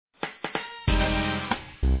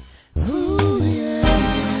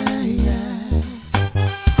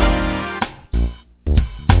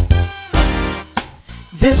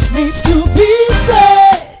This needs to be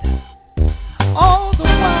said. All the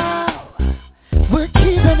while we're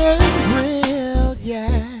keeping it real,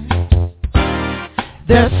 yeah.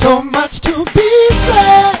 There's so much to be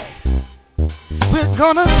said. We're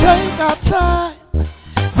gonna take our time.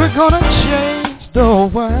 We're gonna change the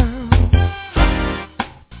world.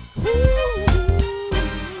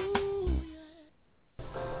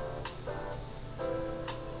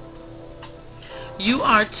 You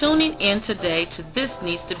are tuning in today to This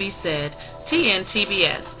Needs to Be Said,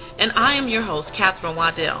 TNTBS, and I am your host, Catherine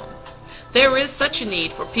Waddell. There is such a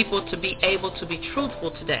need for people to be able to be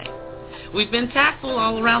truthful today. We've been tactful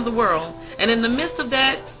all around the world, and in the midst of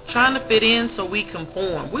that, trying to fit in so we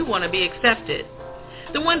conform. We want to be accepted.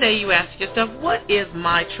 Then one day you ask yourself, what is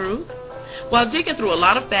my truth? While digging through a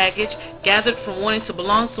lot of baggage gathered from wanting to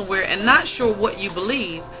belong somewhere and not sure what you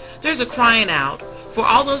believe, there's a crying out for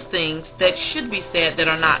all those things that should be said that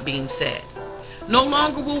are not being said. No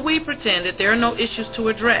longer will we pretend that there are no issues to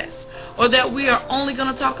address or that we are only going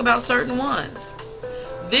to talk about certain ones.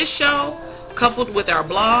 This show, coupled with our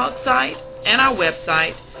blog site and our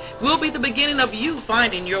website, will be the beginning of you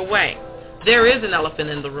finding your way. There is an elephant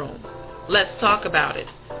in the room. Let's talk about it.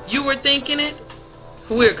 You were thinking it?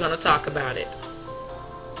 We're going to talk about it.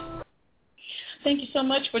 Thank you so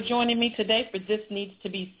much for joining me today for This Needs to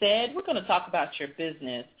Be Said. We're going to talk about your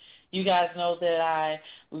business. You guys know that I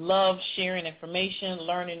love sharing information,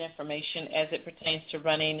 learning information as it pertains to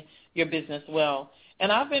running your business well.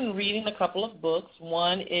 And I've been reading a couple of books.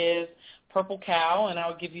 One is Purple Cow, and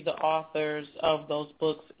I'll give you the authors of those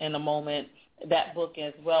books in a moment, that book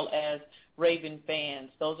as well as Raven Fans.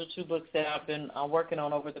 Those are two books that I've been working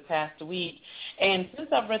on over the past week. And since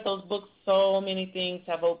I've read those books, so many things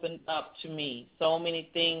have opened up to me, so many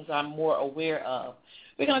things I'm more aware of.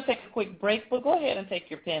 We're going to take a quick break, but go ahead and take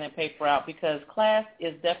your pen and paper out because class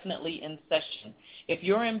is definitely in session. If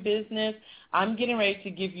you're in business, I'm getting ready to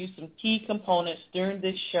give you some key components during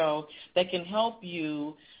this show that can help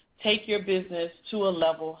you take your business to a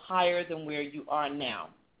level higher than where you are now.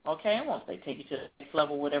 Okay, I won't say take you to the next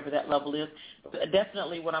level, whatever that level is. But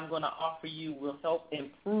definitely what I'm going to offer you will help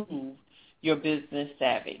improve your business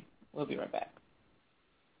savvy. We'll be right back.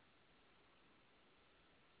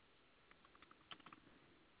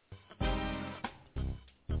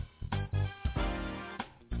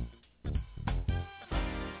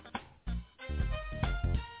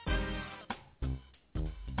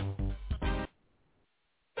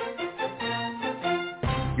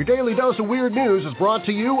 Your daily dose of weird news is brought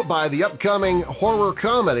to you by the upcoming horror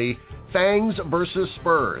comedy Fangs vs.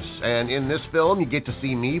 Spurs. And in this film, you get to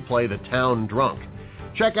see me play the town drunk.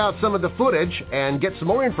 Check out some of the footage and get some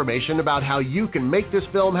more information about how you can make this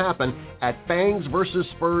film happen at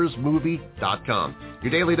fangsvsSpursmovie.com.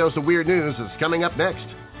 Your daily dose of weird news is coming up next.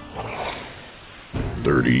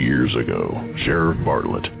 30 years ago, Sheriff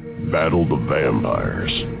Bartlett battled the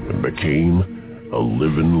vampires and became a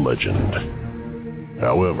living legend.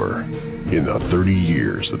 However, in the 30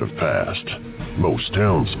 years that have passed, most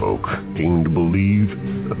townsfolk came to believe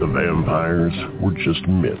that the vampires were just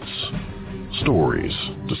myths, stories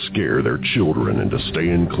to scare their children into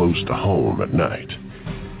staying close to home at night.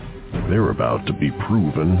 They're about to be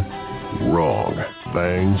proven wrong.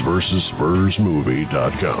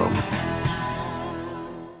 FangsvsSpursMovie.com.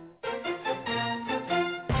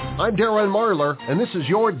 I'm Darren Marlar, and this is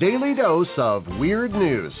your daily dose of weird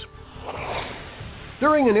news.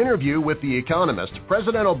 During an interview with The Economist,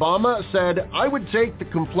 President Obama said, "I would take the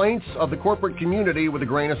complaints of the corporate community with a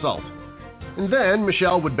grain of salt." And then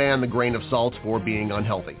Michelle would ban the grain of salt for being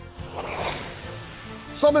unhealthy.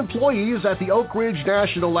 Some employees at the Oak Ridge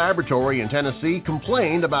National Laboratory in Tennessee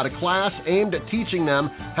complained about a class aimed at teaching them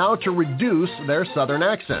how to reduce their southern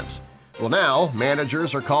accents. Well, now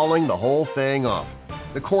managers are calling the whole thing off.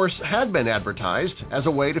 The course had been advertised as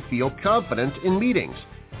a way to feel confident in meetings,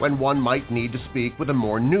 when one might need to speak with a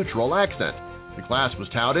more neutral accent. The class was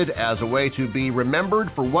touted as a way to be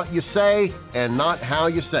remembered for what you say and not how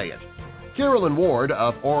you say it. Carolyn Ward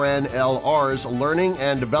of ONLR's Learning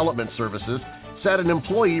and Development Services said an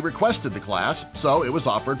employee requested the class, so it was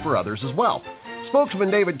offered for others as well. Spokesman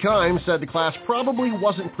David Kimes said the class probably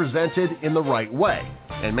wasn't presented in the right way,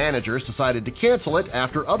 and managers decided to cancel it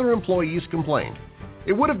after other employees complained.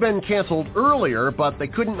 It would have been canceled earlier, but they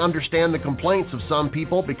couldn't understand the complaints of some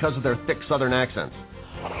people because of their thick southern accents.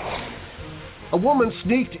 A woman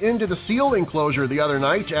sneaked into the seal enclosure the other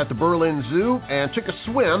night at the Berlin Zoo and took a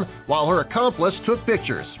swim while her accomplice took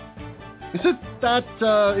pictures. Isn't that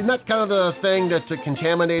kind of the thing that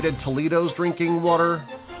contaminated Toledo's drinking water?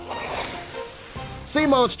 Sea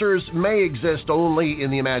monsters may exist only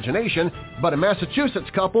in the imagination, but a Massachusetts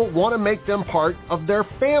couple want to make them part of their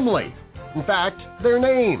family. In fact, their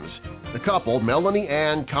names. The couple, Melanie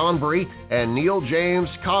Ann Convery and Neil James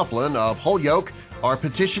Coughlin of Holyoke, are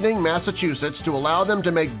petitioning Massachusetts to allow them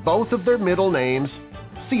to make both of their middle names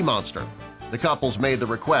Sea Monster. The couples made the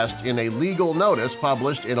request in a legal notice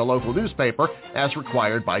published in a local newspaper as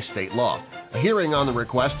required by state law. A hearing on the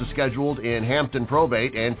request is scheduled in Hampton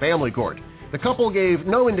Probate and Family Court. The couple gave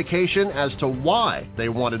no indication as to why they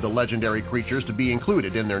wanted the legendary creatures to be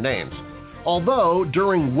included in their names. Although,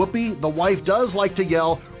 during whoopee, the wife does like to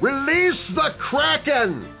yell, "Release the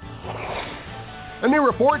Kraken!" A new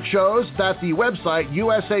report shows that the website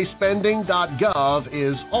usaspending.gov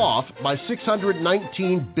is off by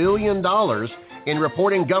 $619 billion in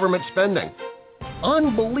reporting government spending.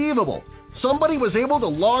 Unbelievable! Somebody was able to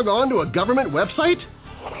log on to a government website?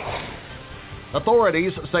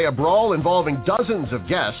 Authorities say a brawl involving dozens of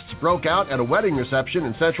guests broke out at a wedding reception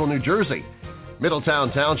in central New Jersey.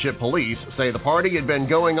 Middletown Township Police say the party had been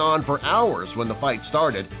going on for hours when the fight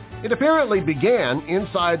started. It apparently began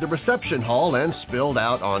inside the reception hall and spilled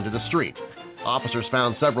out onto the street. Officers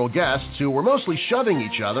found several guests who were mostly shoving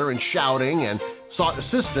each other and shouting and sought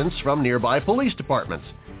assistance from nearby police departments.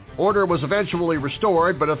 Order was eventually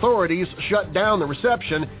restored, but authorities shut down the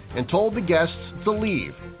reception and told the guests to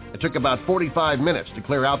leave. It took about 45 minutes to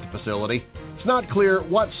clear out the facility. It's not clear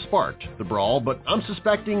what sparked the brawl, but I'm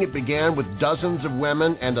suspecting it began with dozens of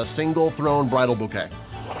women and a single thrown bridal bouquet.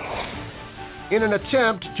 In an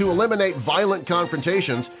attempt to eliminate violent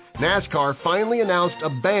confrontations, NASCAR finally announced a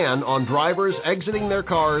ban on drivers exiting their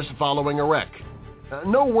cars following a wreck.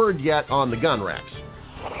 No word yet on the gun racks.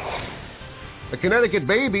 A Connecticut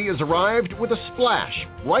baby has arrived with a splash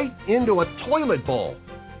right into a toilet bowl.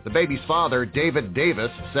 The baby's father, David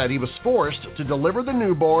Davis, said he was forced to deliver the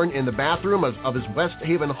newborn in the bathroom of his West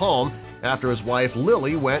Haven home after his wife,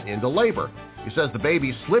 Lily, went into labor. He says the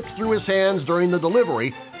baby slipped through his hands during the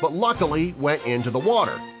delivery, but luckily went into the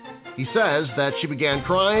water. He says that she began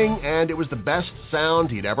crying, and it was the best sound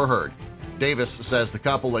he'd ever heard. Davis says the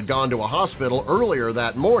couple had gone to a hospital earlier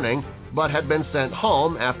that morning, but had been sent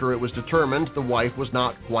home after it was determined the wife was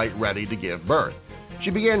not quite ready to give birth. She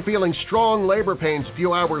began feeling strong labor pains a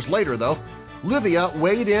few hours later, though. Livia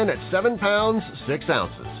weighed in at 7 pounds, 6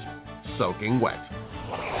 ounces, soaking wet.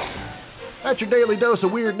 That's your Daily Dose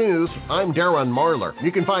of Weird News. I'm Darren Marlar.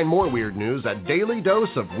 You can find more weird news at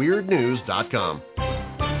dailydoseofweirdnews.com.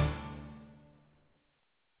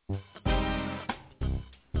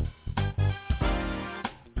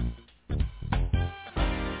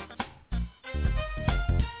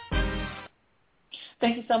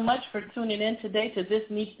 Thank you so much for tuning in today to This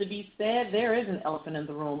Needs to Be Said. There is an elephant in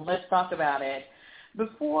the room. Let's talk about it.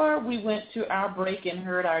 Before we went to our break and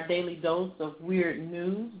heard our daily dose of weird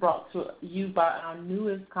news brought to you by our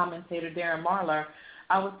newest commentator, Darren Marlar,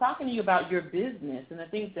 I was talking to you about your business and the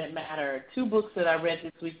things that matter. 2 books that I read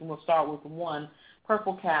this week, and we'll start with one,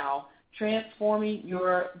 Purple Cow, Transforming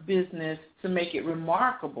Your Business to Make It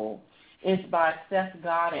Remarkable. It's by Seth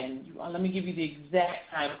Godin. Let me give you the exact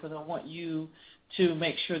title because I want you to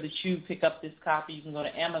make sure that you pick up this copy. You can go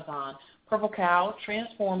to Amazon. Purple Cow,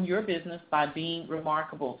 Transform Your Business by Being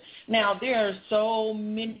Remarkable. Now, there are so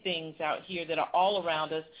many things out here that are all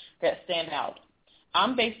around us that stand out.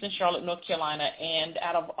 I'm based in Charlotte, North Carolina, and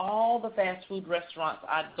out of all the fast food restaurants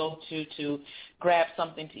I'd go to grab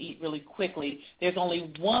something to eat really quickly, there's only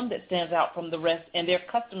one that stands out from the rest, and their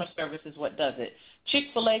customer service is what does it.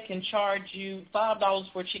 Chick-fil-A can charge you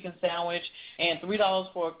 $5 for a chicken sandwich and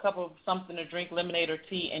 $3 for a cup of something to drink, lemonade or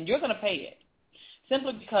tea, and you're going to pay it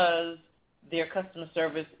simply because their customer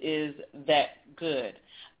service is that good.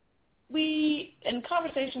 We, in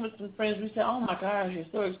conversation with some friends, we said, oh, my gosh, it's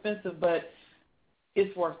so expensive, but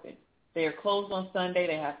it's worth it. They are closed on Sunday.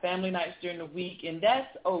 They have family nights during the week, and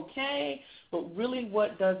that's okay. But really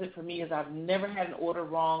what does it for me is I've never had an order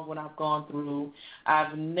wrong when I've gone through.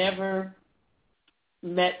 I've never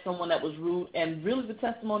met someone that was rude, and really the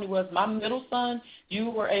testimony was my middle son. You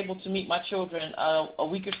were able to meet my children a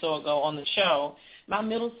week or so ago on the show. My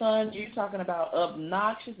middle son, you're talking about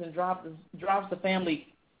obnoxious and drives the family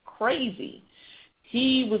crazy.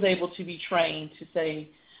 He was able to be trained to say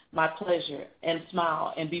my pleasure and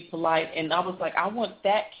smile and be polite, and I was like, I want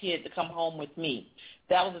that kid to come home with me.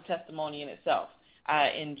 That was a testimony in itself. I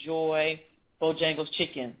enjoy Bojangles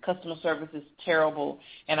chicken. Customer service is terrible,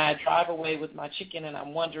 and I drive away with my chicken, and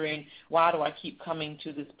I'm wondering, why do I keep coming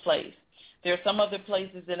to this place? There are some other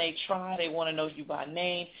places, and they want to know you by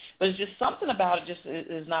name, but it's just something about it just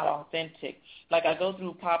is not authentic. Like I go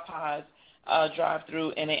through Popeyes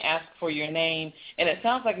drive-through, and they ask for your name, and it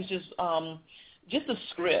sounds like it's just just a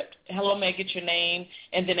script. Hello, may I get your name?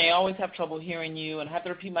 And then they always have trouble hearing you, and I have to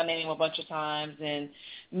repeat my name a bunch of times. And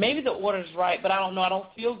maybe the order's right, but I don't know. I don't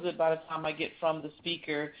feel good by the time I get from the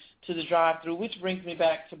speaker to the drive-through, which brings me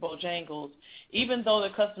back to Bojangles. Even though the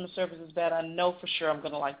customer service is bad, I know for sure I'm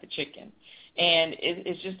going to like the chicken. And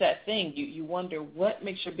it's just that thing. You wonder what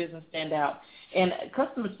makes your business stand out. And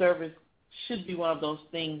customer service should be one of those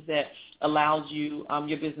things that allows you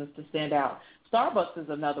your business to stand out. Starbucks is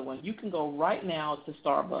another one. You can go right now to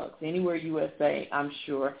Starbucks, anywhere USA, I'm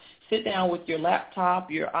sure. Sit down with your laptop,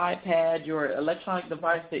 your iPad, your electronic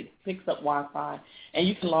device that picks up Wi-Fi, and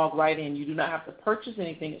you can log right in. You do not have to purchase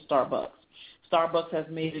anything at Starbucks. Starbucks has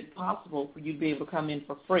made it possible for you to be able to come in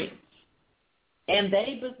for free. And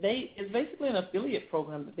it's basically an affiliate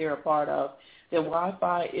program that they're a part of. Their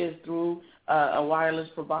Wi-Fi is through a wireless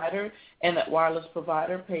provider, and that wireless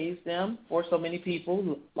provider pays them for so many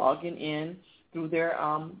people logging in through their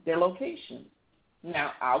location.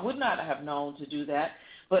 Now, I would not have known to do that,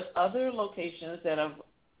 but other places that have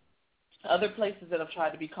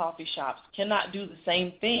tried to be coffee shops cannot do the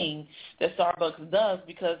same thing that Starbucks does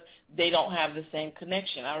because they don't have the same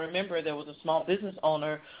connection. I remember there was a small business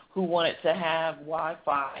owner who wanted to have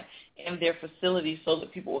Wi-Fi in their facility so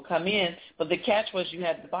that people would come in, but the catch was you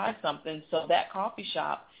had to buy something, so that coffee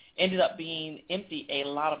shop ended up being empty a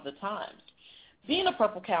lot of the times. Being a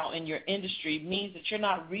purple cow in your industry means that you're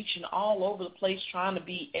not reaching all over the place trying to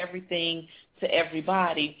be everything to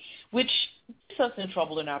everybody, which gets us in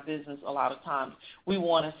trouble in our business a lot of times. We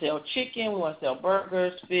want to sell chicken, we want to sell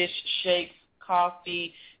burgers, fish, shakes,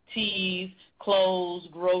 coffee, teas, clothes,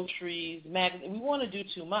 groceries, magazines. We want to do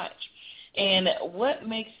too much. And what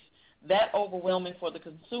makes that overwhelming for the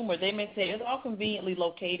consumer, they may say it's all conveniently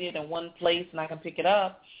located in one place and I can pick it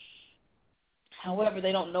up. However,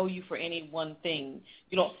 they don't know you for any one thing.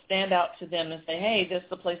 You don't stand out to them and say, hey, this is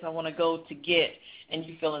the place I want to go to get, and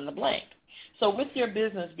you fill in the blank. So with your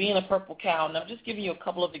business, being a purple cow, and I'm just giving you a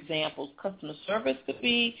couple of examples. Customer service could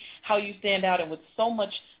be how you stand out, and with so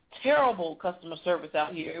much terrible customer service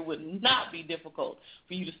out here, it would not be difficult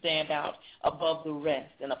for you to stand out above the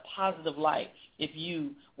rest in a positive light if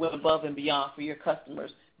you went above and beyond for your customers,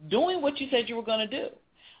 doing what you said you were going to do.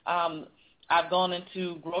 I've gone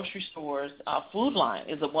into grocery stores. Food Line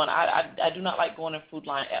is the one. I do not like going to Food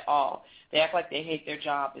Line at all. They act like they hate their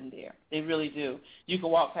job in there. They really do. You can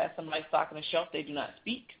walk past somebody stocking a shelf. They do not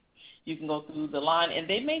speak. You can go through the line, and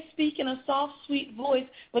they may speak in a soft, sweet voice,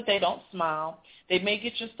 but they don't smile. They may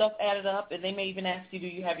get your stuff added up, and they may even ask you, do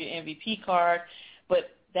you have your MVP card? But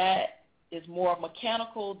that is more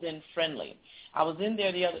mechanical than friendly. I was in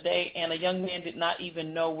there the other day, and a young man did not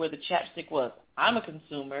even know where the chapstick was. I'm a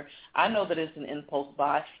consumer. I know that it's an impulse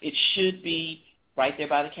buy. It should be right there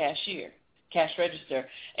by the cash register.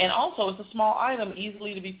 And also, it's a small item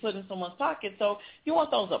easily to be put in someone's pocket, so you want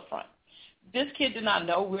those up front. This kid did not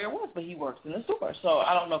know where it was, but he works in the store. So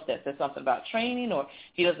I don't know if that says something about training or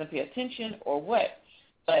he doesn't pay attention or what.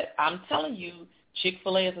 But I'm telling you,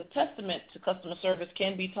 Chick-fil-A is a testament to customer service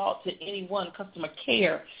can be taught to anyone. Customer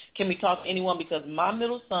care can be taught to anyone because my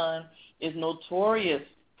middle son is notorious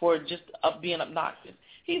for just being obnoxious.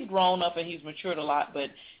 He's grown up and he's matured a lot, but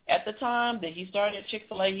at the time that he started at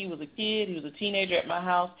Chick-fil-A, he was a kid, he was a teenager at my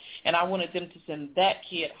house, and I wanted them to send that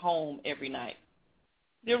kid home every night.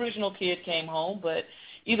 The original kid came home, but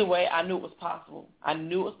either way, I knew it was possible. I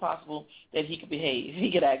knew it was possible that he could behave,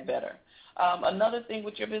 he could act better. Another thing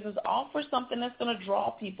with your business, offer something that's going to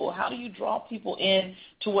draw people. How do you draw people in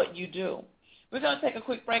to what you do? We're going to take a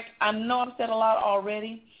quick break. I know I've said a lot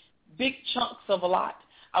already, big chunks of a lot.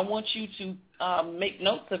 I want you to make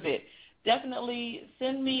notes of it. Definitely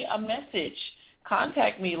send me a message.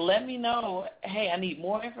 Contact me. Let me know, hey, I need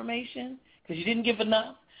more information because you didn't give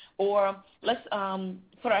enough. Or let's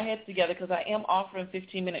put our heads together because I am offering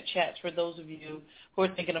 15-minute chats for those of you who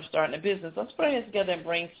are thinking of starting a business. Let's put our heads together and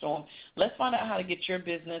brainstorm. Let's find out how to get your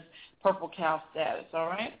business purple cow status, all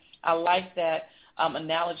right? I like that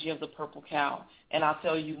analogy of the purple cow, and I'll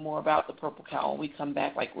tell you more about the purple cow when we come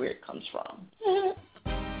back, like where it comes from.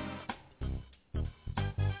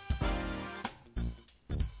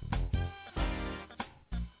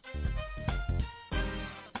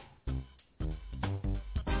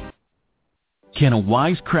 Can a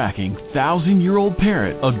wisecracking, 1,000-year-old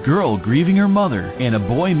parrot, a girl grieving her mother, and a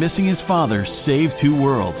boy missing his father save two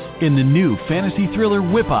worlds? In the new fantasy thriller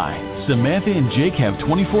Whip-Eye, Samantha and Jake have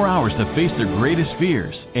 24 hours to face their greatest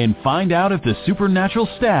fears and find out if the supernatural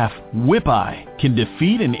staff, Whip-Eye, can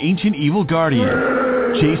defeat an ancient evil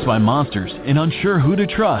guardian. Chased by monsters and unsure who to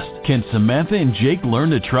trust, can Samantha and Jake learn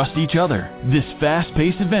to trust each other? This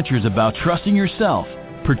fast-paced adventure is about trusting yourself,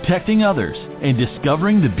 protecting others, and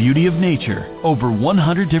discovering the beauty of nature. Over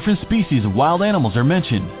 100 different species of wild animals are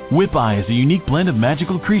mentioned. Whip-Eye is a unique blend of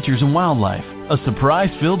magical creatures and wildlife, a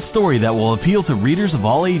surprise-filled story that will appeal to readers of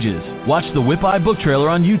all ages. Watch the Whip-Eye book trailer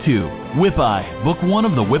on YouTube. Whip-Eye, Book 1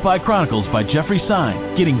 of the Whip-Eye Chronicles by Jeffrey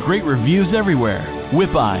Stein, getting great reviews everywhere.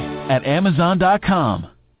 Whip-Eye at Amazon.com.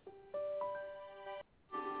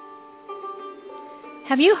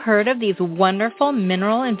 Have you heard of these wonderful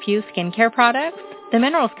mineral-infused skincare products? The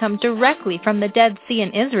minerals come directly from the Dead Sea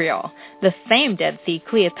in Israel, the same Dead Sea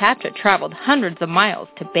Cleopatra traveled hundreds of miles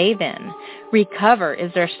to bathe in. Recover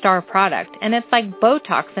is their star product, and it's like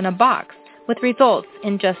Botox in a box, with results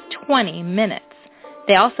in just 20 minutes.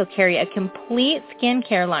 They also carry a complete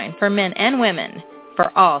skincare line for men and women,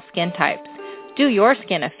 for all skin types. Do your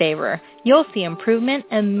skin a favor. You'll see improvement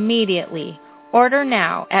immediately. Order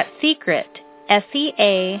now at Secret,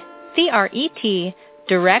 SEACRET,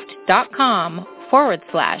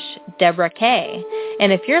 direct.com/Deborah K.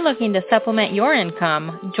 And if you're looking to supplement your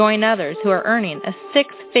income, join others who are earning a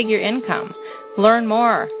six-figure income. Learn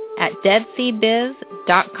more at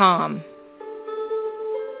deadseabiz.com.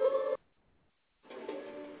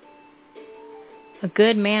 A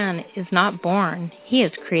good man is not born, he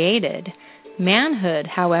is created. Manhood,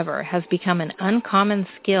 however, has become an uncommon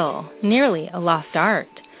skill, nearly a lost art.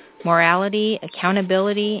 Morality,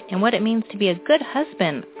 accountability, and what it means to be a good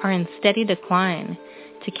husband are in steady decline.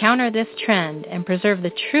 To counter this trend and preserve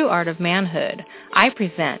the true art of manhood, I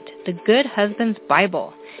present The Good Husband's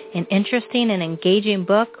Bible, an interesting and engaging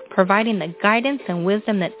book providing the guidance and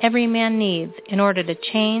wisdom that every man needs in order to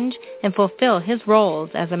change and fulfill his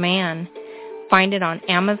roles as a man. Find it on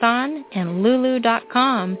Amazon and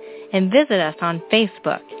Lulu.com and visit us on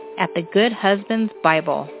Facebook at The Good Husband's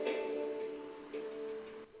Bible.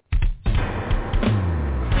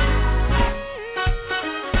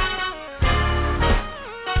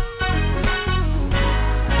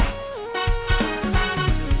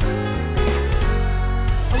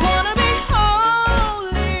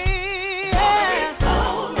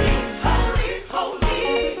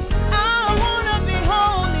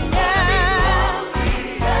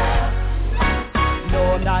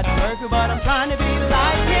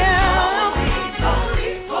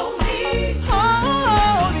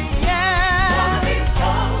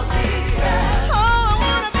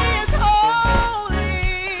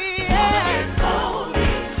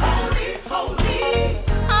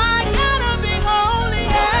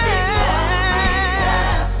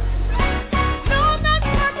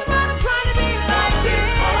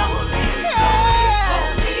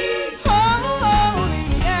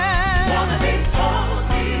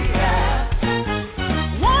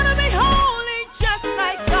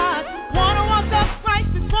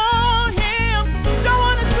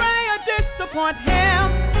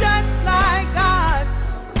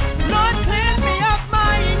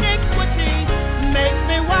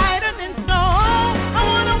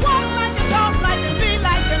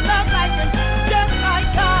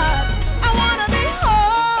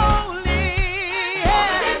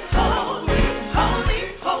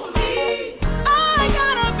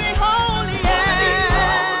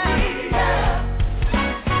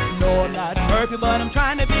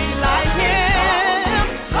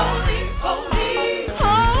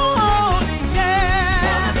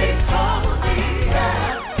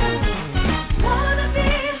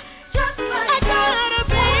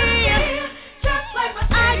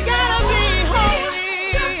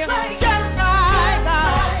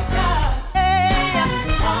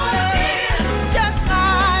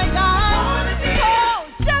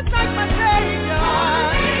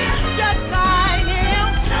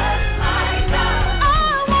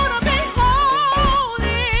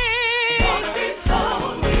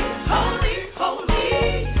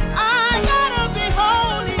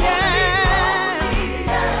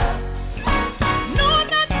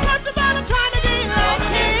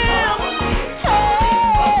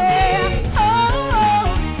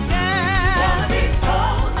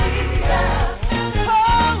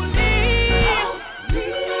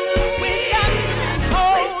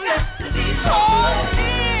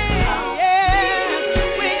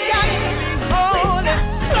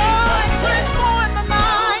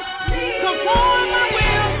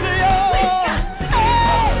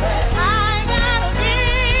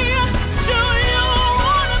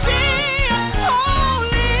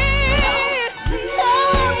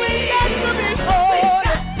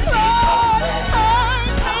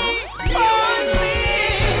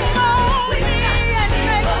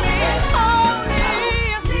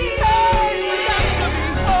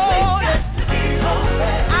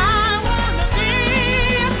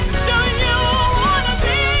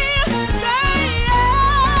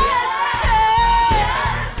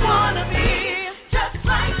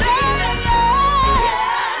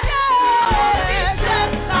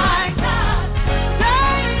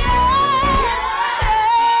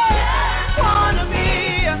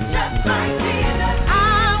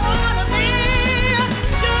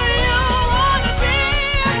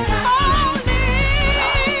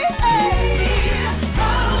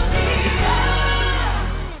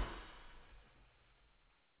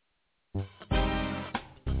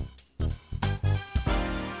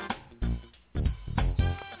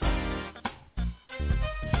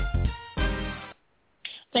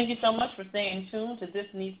 Thank you so much for staying tuned to This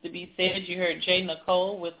Needs to Be Said. You heard Jay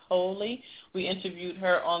Nicole with Holy. We interviewed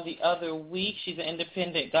her on the other week. She's an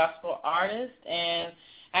independent gospel artist, and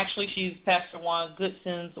actually she's Pastor Juan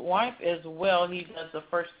Goodson's wife as well. He does the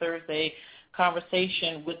First Thursday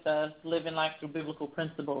conversation with us, Living Life Through Biblical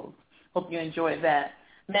Principles. Hope you enjoyed that.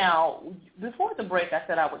 Now, before the break, I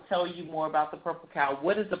said I would tell you more about the purple cow.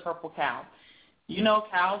 What is the purple cow? You know,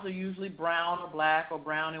 cows are usually brown or black or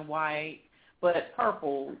brown and white. But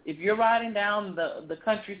purple, if you're riding down the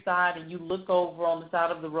countryside and you look over on the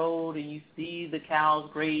side of the road and you see the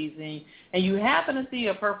cows grazing and you happen to see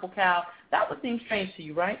a purple cow, that would seem strange to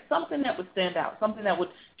you, right? Something that would stand out, something that would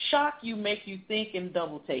shock you, make you think, and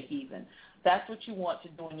double take even. That's what you want to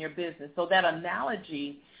do in your business. So that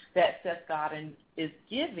analogy that Seth Godin is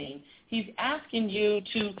giving, he's asking you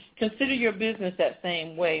to consider your business that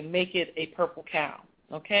same way. Make it a purple cow,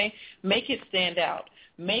 okay? Make it stand out.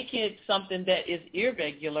 Make it something that is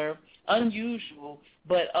irregular, unusual,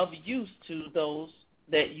 but of use to those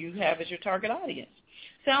that you have as your target audience.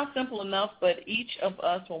 Sounds simple enough, but each of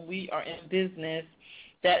us, when we are in business,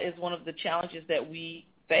 that is one of the challenges that we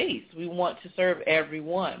face. We want to serve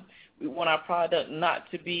everyone. We want our product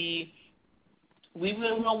not to be, we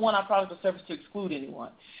really don't want our product or service to exclude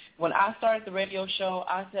anyone. When I started the radio show,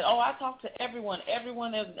 I said, I talk to everyone.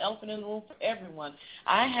 Everyone, there's an elephant in the room for everyone.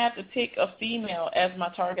 I had to pick a female as my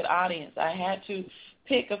target audience. I had to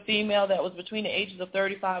pick a female that was between the ages of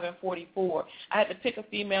 35 and 44. I had to pick a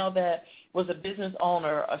female that was a business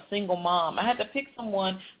owner, a single mom. I had to pick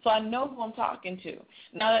someone so I know who I'm talking to.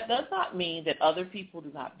 Now, that does not mean that other people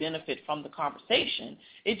do not benefit from the conversation.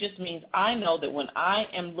 It just means I know that when I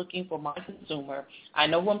am looking for my consumer, I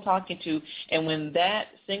know who I'm talking to, and when that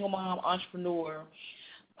single mom entrepreneur,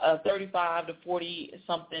 a 35 to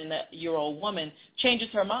 40-something-year-old woman changes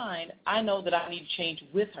her mind, I know that I need to change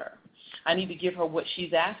with her. I need to give her what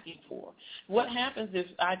she's asking for. What happens if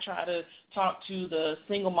I try to talk to the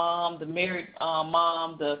single mom, the married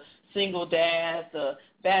mom, the single dad, the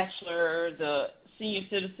bachelor, the senior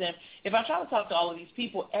citizen? If I try to talk to all of these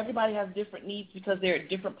people, everybody has different needs because they're at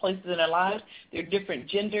different places in their lives. They're different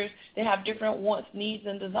genders. They have different wants, needs,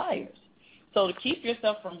 and desires. So to keep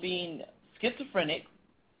yourself from being schizophrenic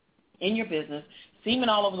in your business, seeming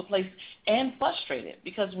all over the place, and frustrated,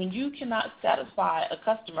 because when you cannot satisfy a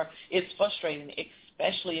customer, it's frustrating,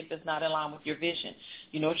 especially if it's not in line with your vision.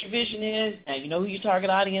 You know what your vision is, now you know who your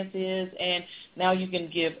target audience is, and now you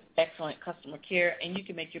can give excellent customer care, and you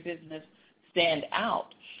can make your business stand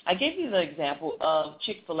out. I gave you the example of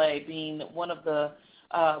Chick-fil-A being one of the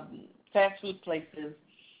fast food places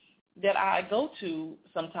that I go to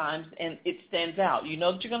sometimes, and it stands out. You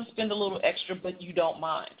know that you're going to spend a little extra, but you don't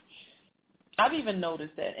mind. I've even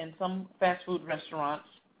noticed that in some fast food restaurants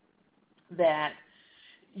that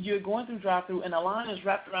you're going through drive-thru and the line is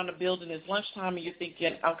wrapped around the building. It's lunchtime and you're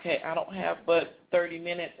thinking, okay, I don't have but 30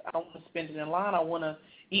 minutes. I don't want to spend it in line. I want to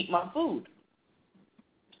eat my food.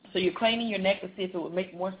 So you're craning your neck to see if it would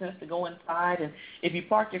make more sense to go inside. And if you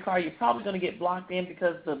park your car, you're probably going to get blocked in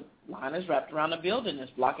because the line is wrapped around the building.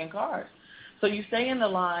 It's blocking cars. So you stay in the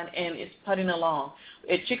line, and it's putting along.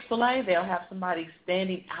 At Chick-fil-A, they'll have somebody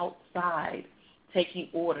standing outside taking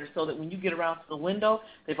orders so that when you get around to the window,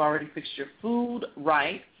 they've already fixed your food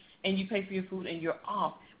right, and you pay for your food, and you're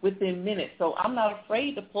off within minutes. So I'm not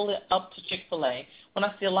afraid to pull it up to Chick-fil-A when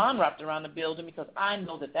I see a line wrapped around the building because I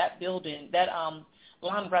know that building, that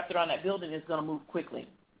line wrapped around that building is going to move quickly.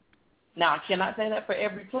 Now, I cannot say that for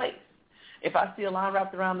every place. If I see a line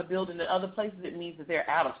wrapped around the building at other places, it means that they're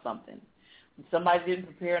out of something. Somebody didn't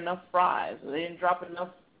prepare enough fries, or they didn't drop enough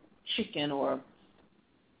chicken, or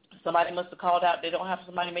somebody must have called out they don't have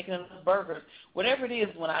somebody making enough burgers. Whatever it is,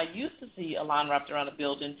 when I used to see a line wrapped around a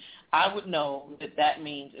building, I would know that that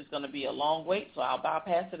means it's going to be a long wait, so I'll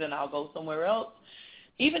bypass it and I'll go somewhere else,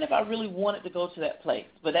 even if I really wanted to go to that place.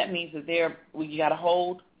 But that means that you got to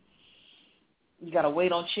hold. You got to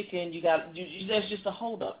wait on chicken. There's just a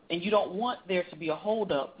holdup. And you don't want there to be a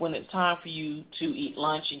holdup when it's time for you to eat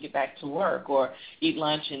lunch and get back to work, or eat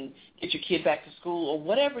lunch and get your kid back to school, or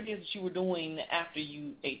whatever it is that you were doing after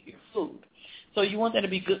you ate your food. So you want there to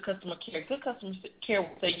be good customer care. Good customer care will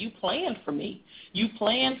say, you planned for me. You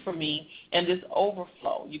planned for me and this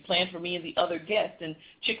overflow. You planned for me and the other guests. And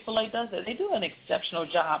Chick-fil-A does that. They do an exceptional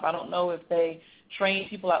job. I don't know if they train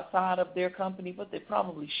people outside of their company, but they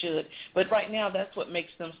probably should. But right now, that's what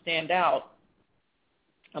makes them stand out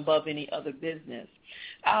above any other business.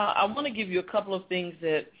 I want to give you a couple of things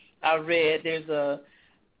that I read. There's a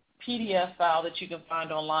PDF file that you can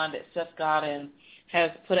find online that Seth Godin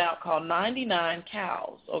has put out called 99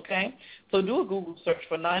 Cows, okay? So do a Google search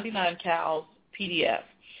for 99 Cows PDF.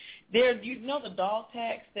 You know the dog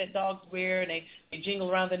tags that dogs wear and they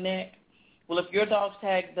jingle around the neck? Well, if your dog's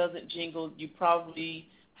tag doesn't jingle, you probably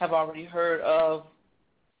have already heard of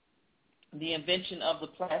the invention of the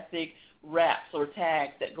plastic wraps or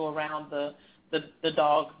tags that go around the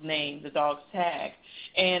dog's name, the dog's tag.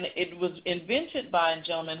 And it was invented by a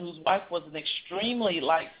gentleman whose wife was an extremely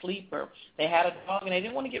light sleeper. They had a dog, and they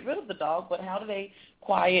didn't want to get rid of the dog, but how do they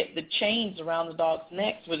quiet the chains around the dog's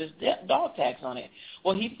necks with his dog tags on it?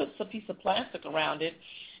 Well, he puts a piece of plastic around it,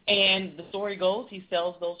 and the story goes he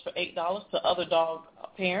sells those for $8 to other dog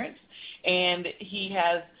parents, and he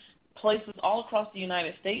has places all across the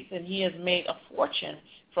United States, and he has made a fortune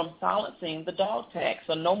from silencing the dog tag.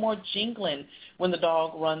 So no more jingling when the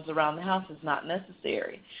dog runs around the house is not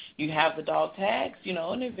necessary. You have the dog tags, in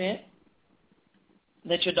the event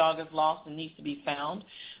that your dog is lost and needs to be found.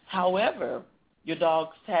 However, your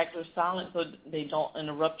dog's tags are silent so they don't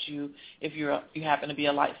interrupt you if you happen to be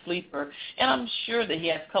a light sleeper. And I'm sure that he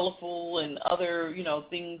has colorful and other,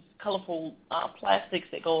 things, colorful plastics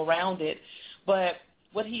that go around it. But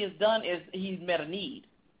what he has done is he's met a need.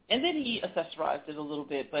 And then he accessorized it a little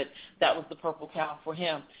bit, but that was the purple cow for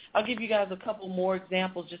him. I'll give you guys a couple more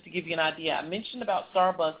examples just to give you an idea. I mentioned about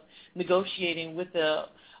Starbucks negotiating with the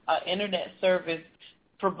internet service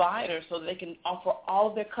provider so that they can offer all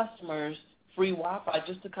of their customers free Wi-Fi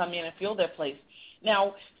just to come in and fill their place.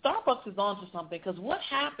 Now, Starbucks is on to something, because what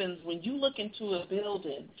happens when you look into a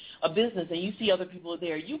building, a business, and you see other people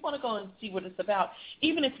there, you want to go and see what it's about,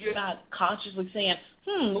 even if you're not consciously saying,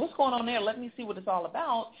 what's going on there? Let me see what it's all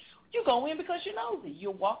about. You go in because you're nosy.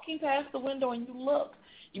 You're walking past the window and you look.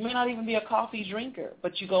 You may not even be a coffee drinker,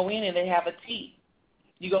 but you go in and they have a tea.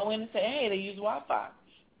 You go in and say, hey, they use Wi-Fi.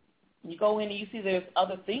 You go in and you see there's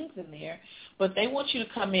other things in there, but they want you to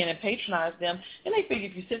come in and patronize them, and they figure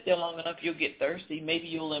if you sit there long enough, you'll get thirsty. Maybe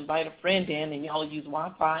you'll invite a friend in and y'all use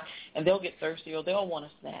Wi-Fi, and they'll get thirsty or they'll want a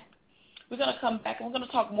snack. We're going to come back, and we're going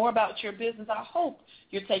to talk more about your business. I hope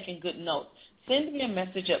you're taking good notes. Send me a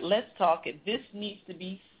message at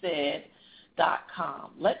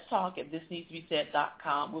letstalk@thisneedstobesaid.com. Let's talk at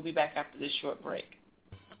thisneedstobesaid.com. We'll be back after this short break.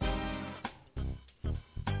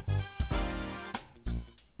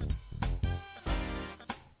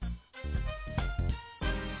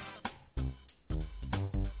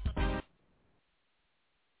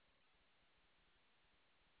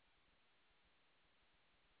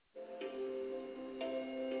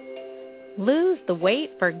 Lose the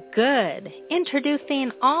weight for good.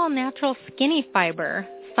 Introducing all-natural Skinny Fiber,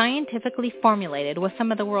 scientifically formulated with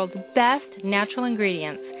some of the world's best natural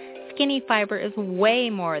ingredients. Skinny Fiber is way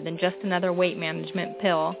more than just another weight management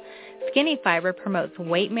pill. Skinny Fiber promotes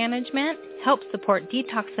weight management, helps support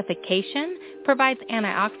detoxification, provides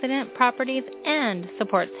antioxidant properties, and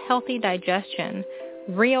supports healthy digestion.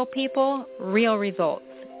 Real people, real results.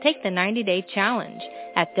 Take the 90-day challenge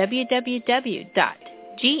at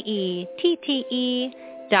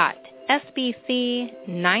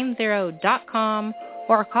www.GETTE.SBC90.com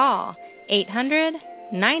or call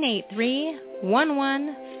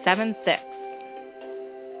 800-983-1176.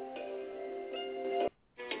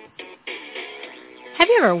 Have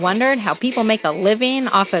you ever wondered how people make a living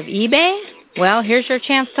off of eBay? Well, here's your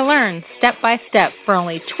chance to learn step by step for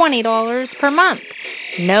only $20 per month.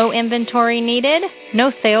 No inventory needed,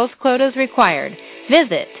 no sales quotas required.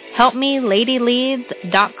 Visit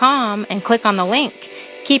helpmeladyleads.com and click on the link.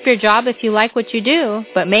 Keep your job if you like what you do,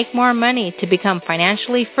 but make more money to become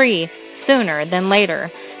financially free sooner than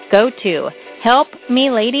later. Go to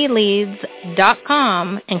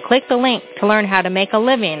helpmeladyleads.com and click the link to learn how to make a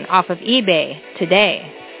living off of eBay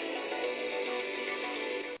today.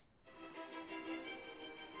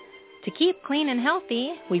 To keep clean and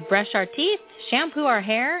healthy, we brush our teeth, shampoo our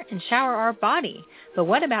hair, and shower our body. But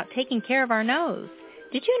what about taking care of our nose?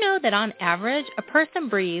 Did you know that on average, a person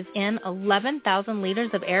breathes in 11,000 liters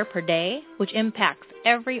of air per day, which impacts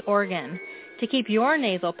every organ? To keep your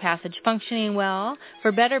nasal passage functioning well,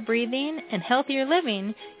 for better breathing and healthier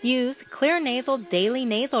living, use Clear Nasal Daily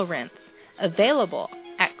Nasal Rinse. Available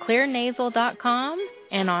at clearnasal.com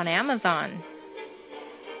and on Amazon.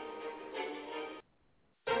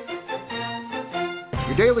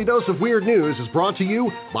 Your Daily Dose of Weird News is brought to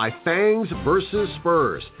you by Fangs vs.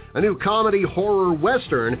 Spurs, a new comedy horror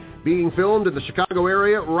western being filmed in the Chicago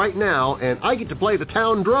area right now, and I get to play the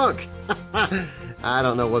town drunk. I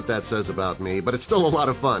don't know what that says about me, but it's still a lot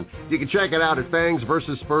of fun. You can check it out at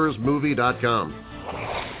fangsvsSpursmovie.com.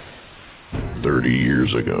 30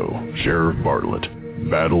 years ago, Sheriff Bartlett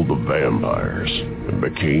battled the vampires and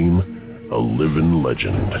became a living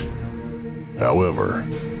legend. However,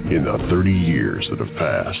 in the 30 years that have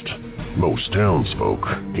passed, Most townsfolk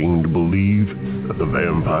came to believe that the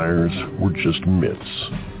vampires were just myths,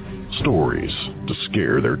 stories to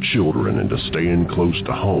scare their children into staying close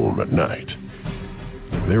to home at night.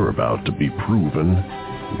 They're about to be proven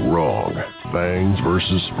wrong.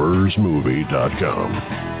 FangsVSSpursMovie.com.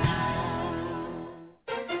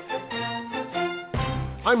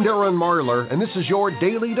 I'm Darren Marlar, and this is your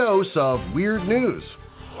daily dose of weird news.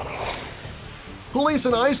 Police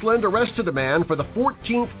in Iceland arrested a man for the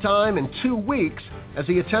 14th time in 2 weeks as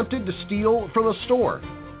he attempted to steal from a store.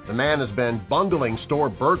 The man has been bungling store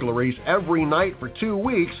burglaries every night for 2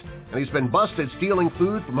 weeks, and he's been busted stealing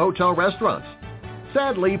food from hotel restaurants.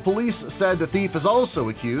 Sadly, police said the thief is also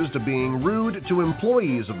accused of being rude to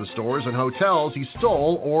employees of the stores and hotels he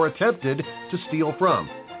stole or attempted to steal from.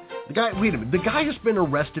 The guy has been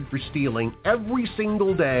arrested for stealing every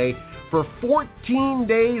single day for 14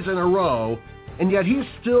 days in a row, and yet he's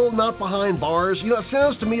still not behind bars. You know, it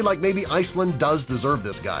sounds to me like maybe Iceland does deserve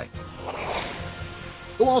this guy.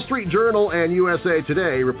 The Wall Street Journal and USA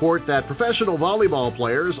Today report that professional volleyball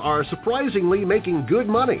players are surprisingly making good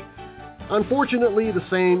money. Unfortunately, the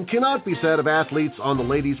same cannot be said of athletes on the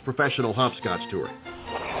ladies' professional hopscotch tour.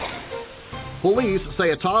 Police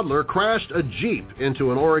say a toddler crashed a Jeep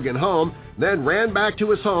into an Oregon home, then ran back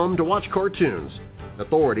to his home to watch cartoons.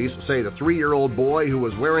 Authorities say the 3-year-old boy, who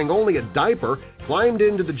was wearing only a diaper, climbed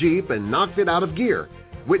into the Jeep and knocked it out of gear.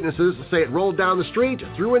 Witnesses say it rolled down the street,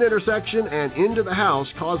 through an intersection, and into the house,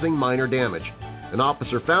 causing minor damage. An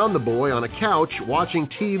officer found the boy on a couch watching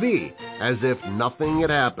TV, as if nothing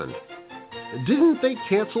had happened. Didn't they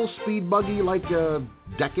cancel Speed Buggy like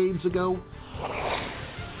decades ago?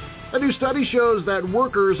 A new study shows that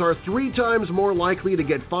workers are 3 times more likely to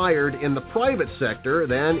get fired in the private sector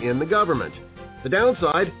than in the government. The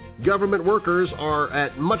downside, government workers are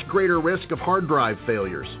at much greater risk of hard drive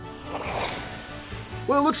failures.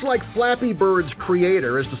 Well, it looks like Flappy Bird's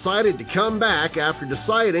creator has decided to come back after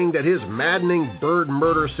deciding that his maddening bird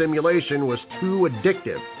murder simulation was too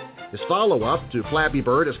addictive. His follow-up to Flappy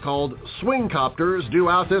Bird is called Swingcopters, due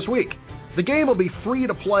out this week. The game will be free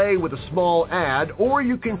to play with a small ad, or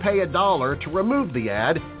you can pay $1 to remove the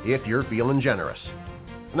ad if you're feeling generous.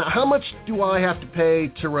 Now, how much do I have to pay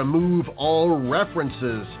to remove all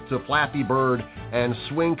references to Flappy Bird and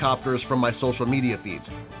Swingcopters from my social media feeds?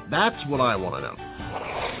 That's what I want to know.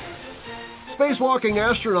 Spacewalking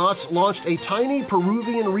astronauts launched a tiny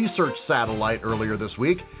Peruvian research satellite earlier this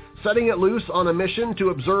week, setting it loose on a mission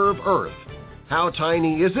to observe Earth. How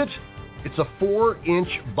tiny is it? It's a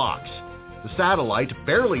 4-inch box. The satellite,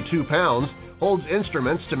 barely 2 pounds, holds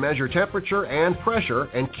instruments to measure temperature and pressure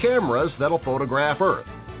and cameras that'll photograph Earth.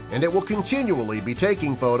 And it will continually be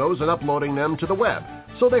taking photos and uploading them to the web,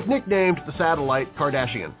 so they've nicknamed the satellite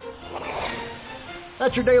Kardashian.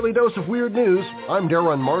 That's your Daily Dose of Weird News. I'm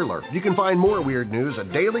Darren Marlar. You can find more weird news at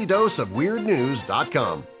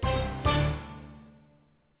dailydoseofweirdnews.com.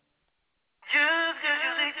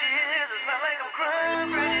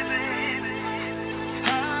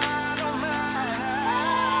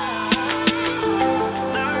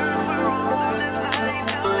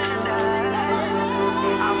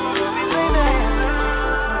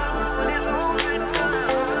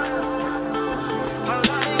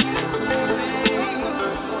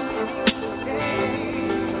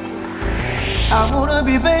 I wanna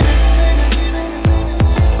be famous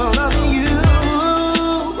for loving you.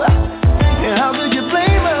 And how could you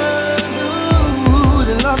blame us?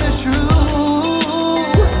 The love is true.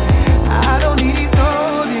 I don't need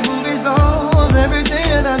no movie songs. Everything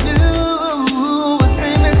that I do is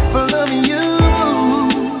famous for loving you.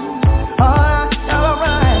 Alright.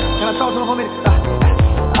 Can I talk to him for a minute?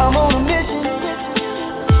 I'm on a mission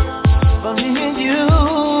for me and you.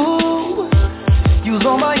 Use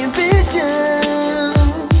all my ambition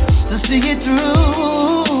see it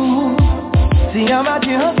through. See, I'm out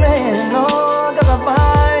here hustling, Lord, 'cause I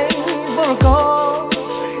fight for a cause.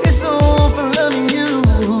 It's all for loving you.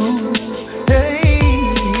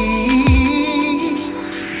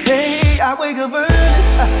 Hey, I wake up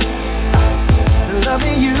early,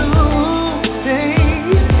 loving you. Hey,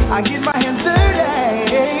 I get my hands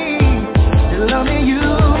dirty, loving you.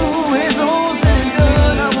 It's all said and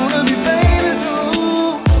done. I wanna be famous.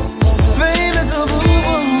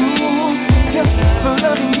 For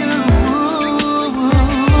loving you,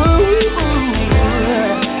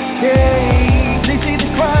 hey.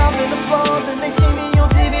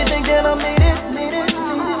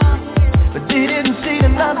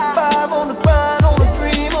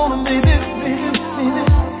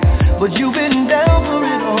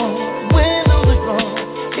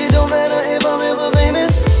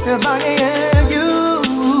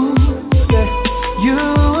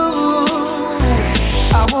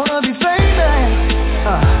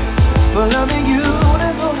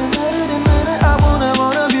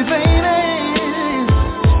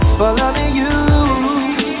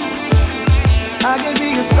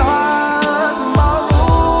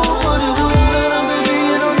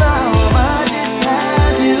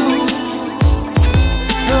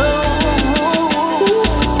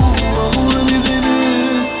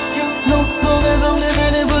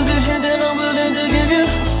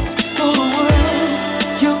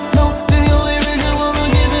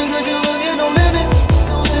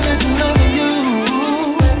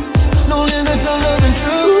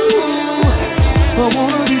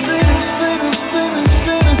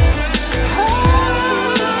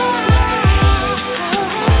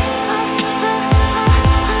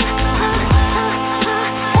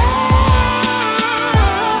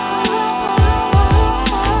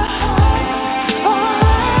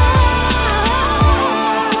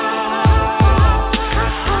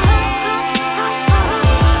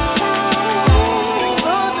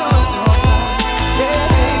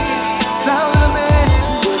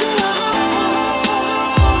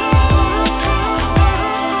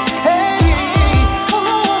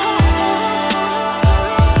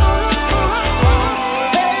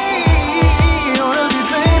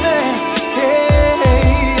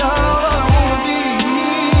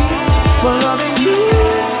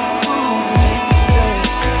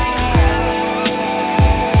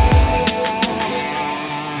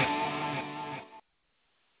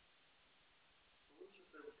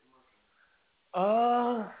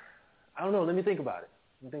 I don't know. Let me think about it.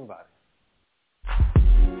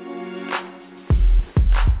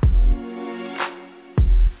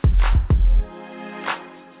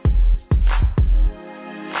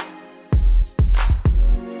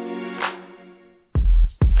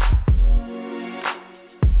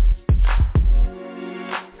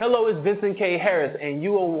 Hello, it's Vincent K. Harris, and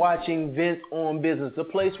you are watching Vince on Business, the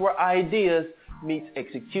place where ideas meets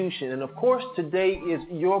execution. And of course, today is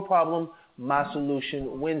Your Problem, My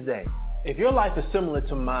Solution Wednesday. If your life is similar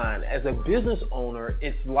to mine, as a business owner,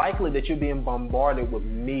 it's likely that you're being bombarded with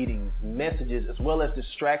meetings, messages, as well as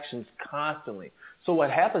distractions constantly. So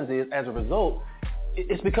what happens is, as a result,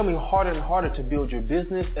 it's becoming harder and harder to build your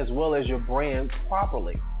business as well as your brand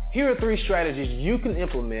properly. Here are 3 strategies you can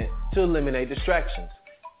implement to eliminate distractions.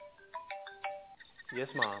 Yes,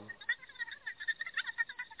 Mom.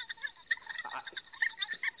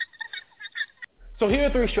 So here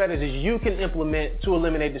are 3 strategies you can implement to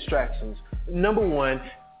eliminate distractions. Number 1,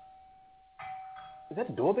 is that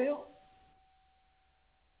the doorbell?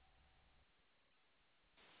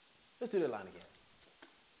 Let's do that line again.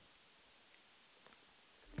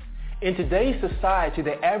 In today's society,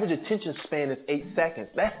 the average attention span is 8 seconds.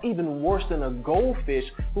 That's even worse than a goldfish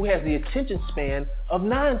who has the attention span of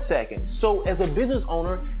 9 seconds. So as a business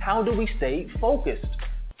owner, how do we stay focused?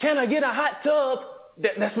 Can I get a hot tub?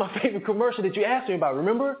 That's my favorite commercial that you asked me about,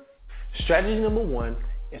 remember? Strategy number 1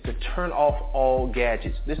 is to turn off all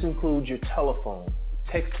gadgets. This includes your telephone,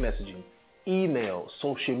 text messaging, email,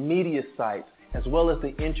 social media sites, as well as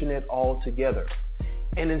the internet altogether.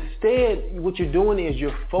 And instead, what you're doing is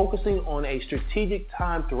you're focusing on a strategic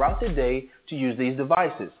time throughout the day to use these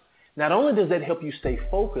devices. Not only does that help you stay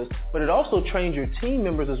focused, but it also trains your team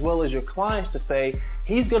members as well as your clients to say,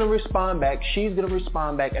 he's going to respond back, she's going to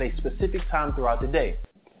respond back at a specific time throughout the day.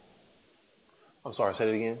 I'm sorry, say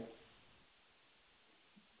it again.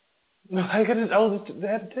 No, I had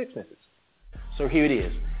a text message. So here it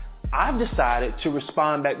is. I've decided to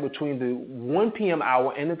respond back between the 1 p.m.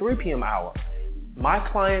 hour and the 3 p.m. hour. My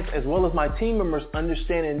clients as well as my team members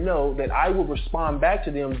understand and know that I will respond back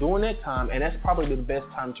to them during that time, and that's probably the best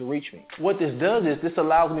time to reach me. What this does is this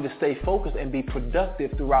allows me to stay focused and be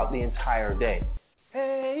productive throughout the entire day.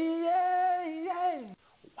 Hey, hey, hey.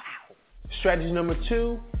 Wow. Strategy number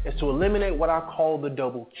 2 is to eliminate what I call the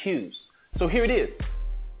double Qs. So here it is.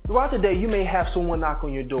 Throughout the day, you may have someone knock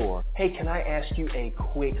on your door. Hey, can I ask you a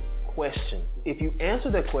quick question? If you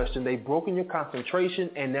answer that question, they've broken your concentration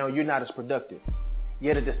and now you're not as productive.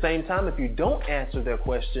 Yet at the same time, if you don't answer their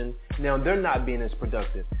question, now they're not being as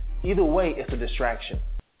productive. Either way, it's a distraction.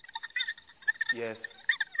 Yes,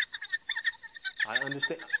 I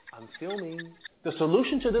understand. I'm filming. The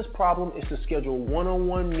solution to this problem is to schedule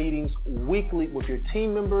one-on-one meetings weekly with your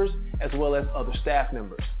team members as well as other staff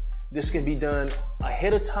members. This can be done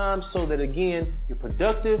ahead of time so that, again, you're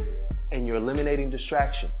productive and you're eliminating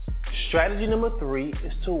distractions. Strategy number 3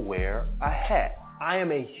 is to wear a hat. I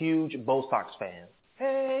am a huge Bo Sox fan.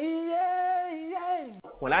 Hey, hey, hey.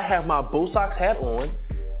 When I have my Bo Sox hat on,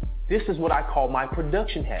 this is what I call my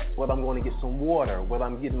production hat. Whether I'm going to get some water, whether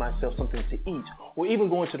I'm getting myself something to eat, or even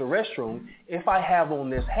going to the restroom, if I have on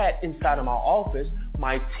this hat inside of my office,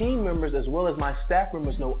 my team members as well as my staff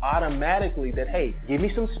members know automatically that, hey, give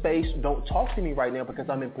me some space. Don't talk to me right now because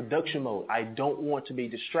I'm in production mode. I don't want to be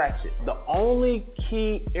distracted. The only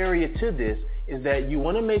key area to this is that you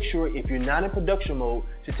want to make sure if you're not in production mode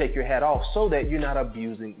to take your hat off so that you're not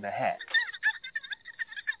abusing the hat.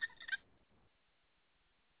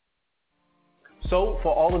 So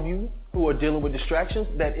for all of you who are dealing with distractions,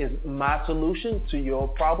 that is my solution to your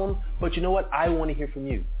problem. But you know what? I want to hear from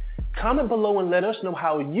you. Comment below and let us know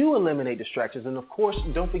how you eliminate distractions. And of course,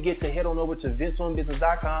 don't forget to head on over to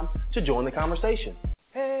VinceOnBusiness.com to join the conversation.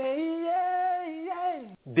 Hey, hey,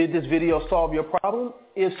 hey. Did this video solve your problem?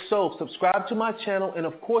 If so, subscribe to my channel and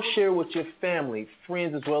of course share with your family,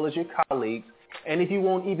 friends, as well as your colleagues. And if you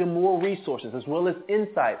want even more resources as well as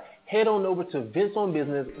insight, head on over to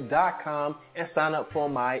VinceOnBusiness.com and sign up for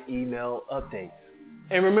my email updates.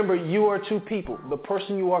 And remember, you are two people, the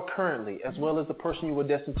person you are currently as well as the person you were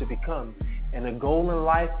destined to become. And the goal in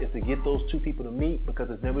life is to get those two people to meet because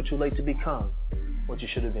it's never too late to become what you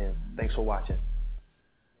should have been. Thanks for watching.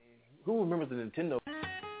 Who remembers the Nintendo?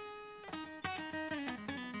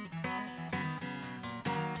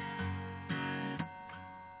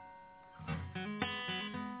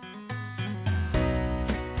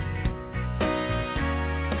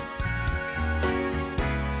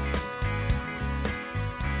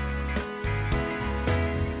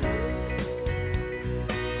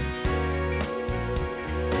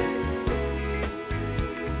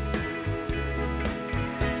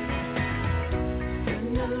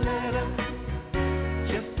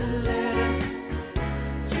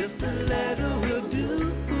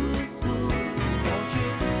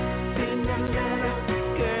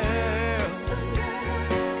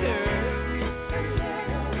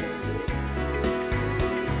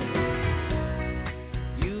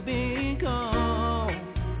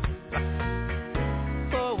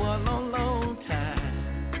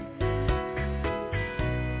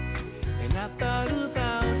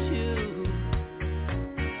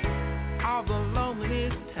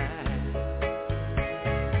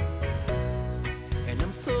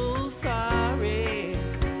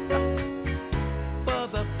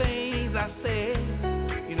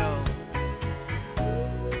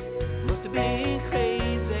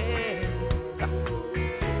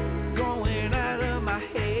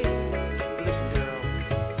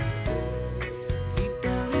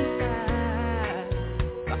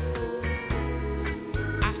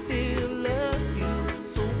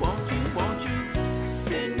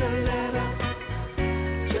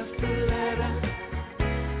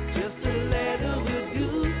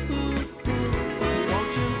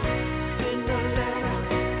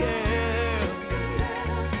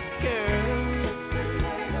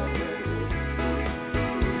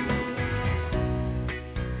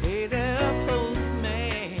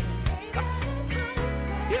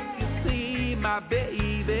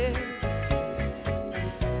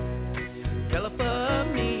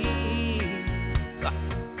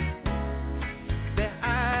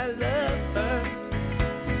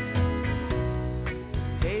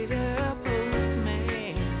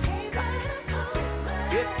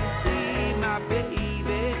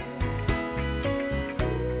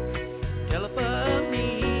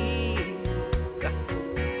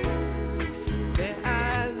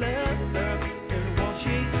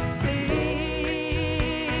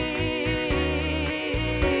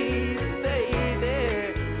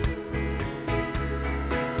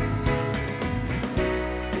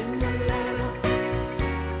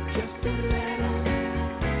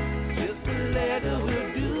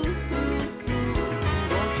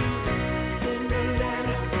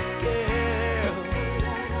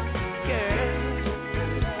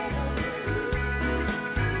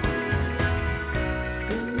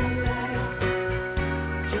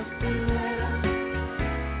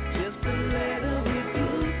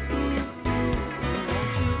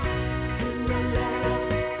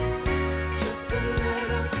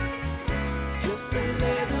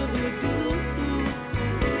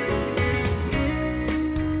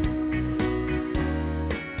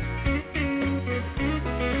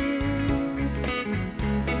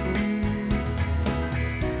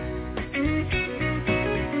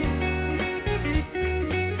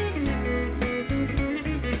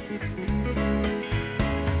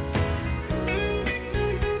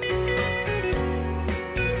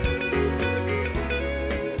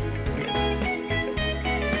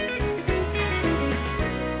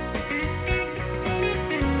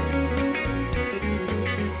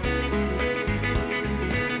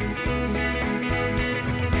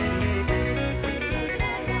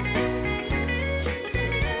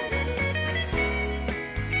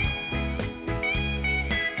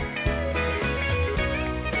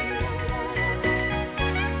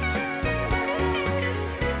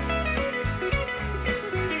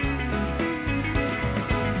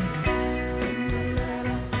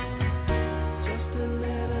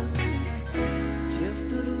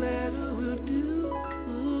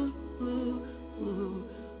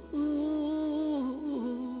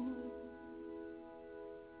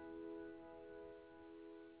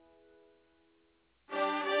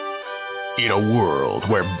 In a world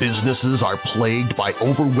where businesses are plagued by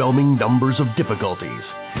overwhelming numbers of difficulties,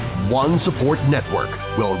 One Support Network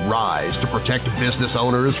will rise to protect business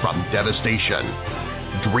owners from devastation.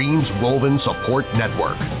 Dreams Woven Support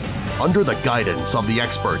Network. Under the guidance of the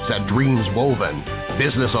experts at Dreams Woven,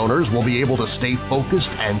 business owners will be able to stay focused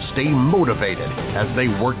and stay motivated as they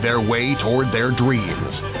work their way toward their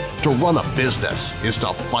dreams. To run a business is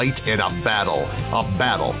to fight in a battle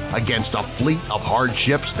against a fleet of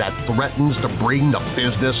hardships that threatens to bring the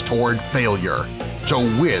business toward failure. To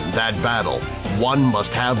win that battle, one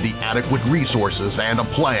must have the adequate resources and a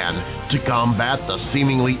plan to combat the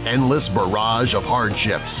seemingly endless barrage of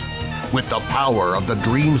hardships. With the power of the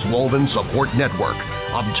Dreams Woven Support Network,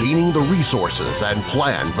 obtaining the resources and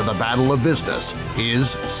plan for the battle of business is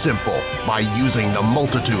simple by using the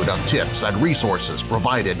multitude of tips and resources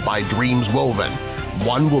provided by Dreams Woven.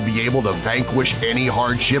 One will be able to vanquish any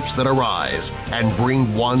hardships that arise and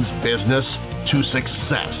bring one's business to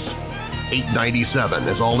success.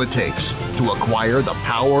 $8.97 is all it takes to acquire the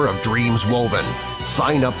power of Dreams Woven.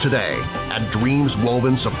 Sign up today at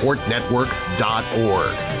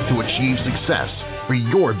dreamswovensupportnetwork.org to achieve success for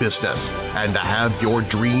your business and to have your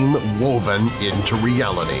dream woven into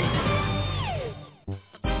reality.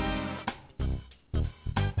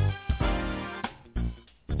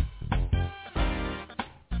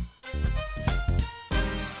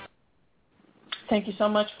 Thank you so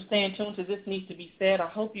much for staying tuned to This Needs to Be Said. I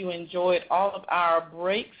hope you enjoyed all of our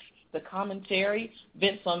breaks, the commentary,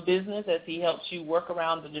 Vince on Business, as he helps you work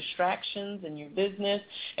around the distractions in your business,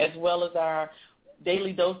 as well as our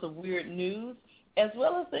daily dose of weird news, as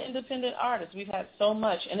well as the independent artists. We've had so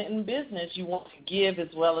much. And in business, you want to give as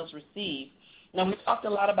well as receive. Now, we talked a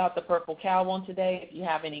lot about the Purple Cow on today. If you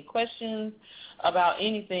have any questions about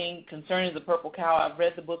anything concerning the Purple Cow, I've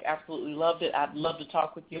read the book, absolutely loved it. I'd love to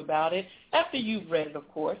talk with you about it. After you've read it, of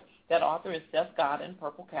course. That author is Seth Godin,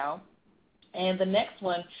 Purple Cow. And the next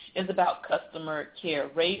one is about customer care,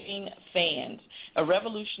 Raving Fans, a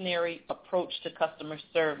revolutionary approach to customer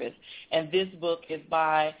service. And this book is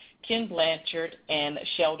by Ken Blanchard and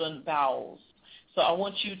Sheldon Bowles. So I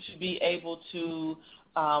want you to be able to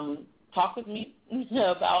talk with me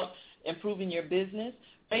about improving your business.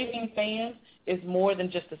 Raving Fans is more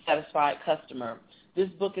than just a satisfied customer. This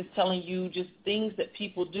book is telling you just things that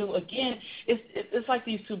people do. Again, it's like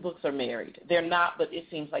these two books are married. They're not, but it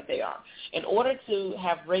seems like they are. In order to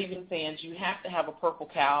have raving fans, you have to have a Purple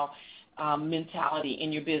Cow mentality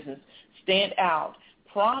in your business. Stand out.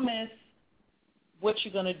 Promise what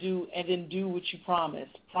you're going to do and then do what you promise.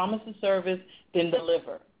 Promise the service, then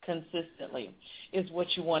deliver consistently is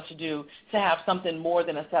what you want to do to have something more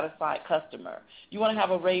than a satisfied customer. You want to have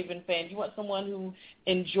a raving fan. You want someone who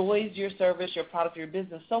enjoys your service, your product, your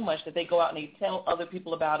business so much that they go out and they tell other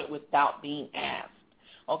people about it without being asked.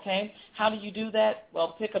 Okay? How do you do that?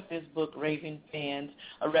 Well, pick up this book, Raving Fans,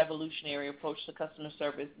 A Revolutionary Approach to Customer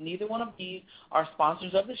Service. Neither one of these are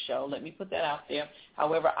sponsors of the show. Let me put that out there.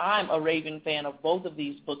 However, I'm a raving fan of both of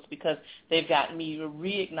these books because they've gotten me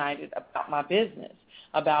reignited about my business,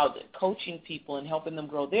 about coaching people and helping them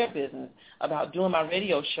grow their business, about doing my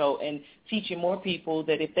radio show and teaching more people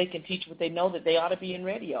that if they can teach what they know, that they ought to be in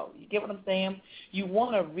radio. You get what I'm saying? You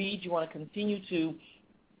want to read. You want to continue to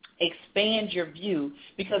expand your view,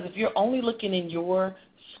 because if you're only looking in your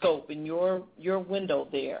scope, in your window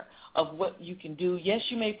there of what you can do, yes,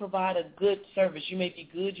 you may provide a good service. You may be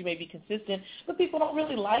good. You may be consistent, but people don't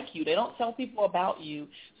really like you. They don't tell people about you,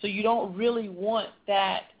 so you don't really want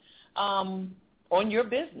that on your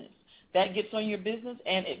business. That gets on your business,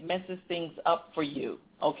 and it messes things up for you,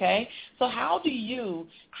 okay? So how do you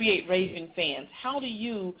create raving fans? How do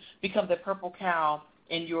you become the Purple Cow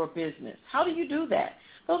in your business? How do you do that?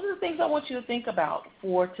 Those are the things I want you to think about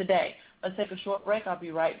for today. Let's take a short break. I'll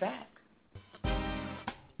be right back.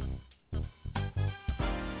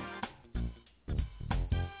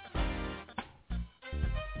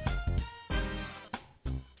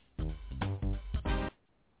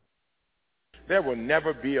 There will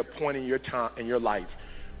never be a point in your life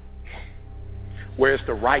where it's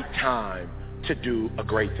the right time to do a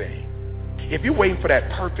great thing. If you're waiting for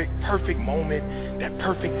that perfect moment, that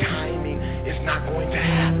perfect timing, it's not going to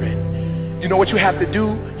happen. You know what you have to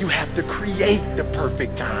do? You have to create the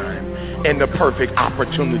perfect time and the perfect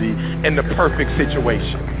opportunity and the perfect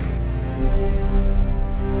situation.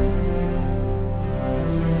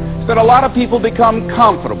 That a lot of people become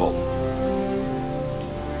comfortable.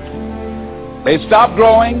 They stop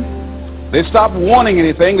growing. They stop wanting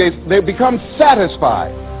anything. They become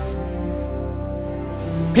satisfied.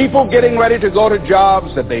 People getting ready to go to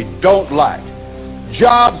jobs that they don't like,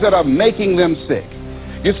 jobs that are making them sick.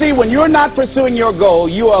 You see, when you're not pursuing your goal,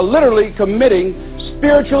 you are literally committing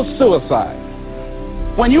spiritual suicide.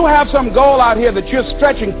 When you have some goal out here that you're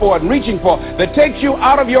stretching for and reaching for that takes you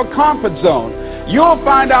out of your comfort zone, you'll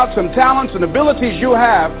find out some talents and abilities you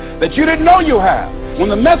have that you didn't know you have. When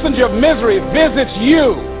the messenger of misery visits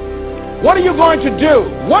you, what are you going to do?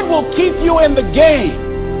 What will keep you in the game?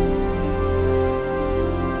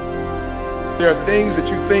 There are things that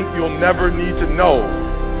you think you'll never need to know,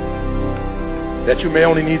 that you may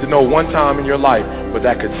only need to know one time in your life, but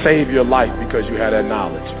that could save your life because you had that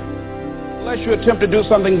knowledge. Unless you attempt to do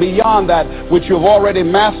something beyond that which you've already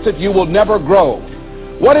mastered, you will never grow.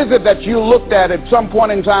 What is it that you looked at some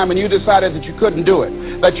point in time and you decided that you couldn't do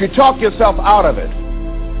it, that you talked yourself out of it?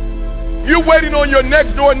 You're waiting on your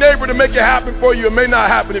next door neighbor to make it happen for you. It may not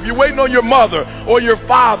happen. If you're waiting on your mother or your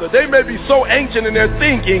father, they may be so ancient in their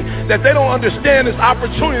thinking that they don't understand this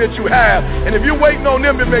opportunity that you have. And if you're waiting on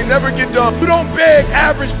them, it may never get done. You don't beg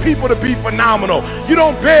average people to be phenomenal. You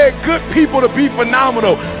don't beg good people to be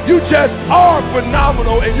phenomenal. You just are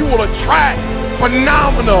phenomenal, and you will attract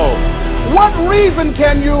phenomenal. What reason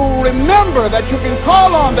can you remember that you can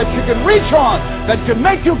call on, that you can reach on, that can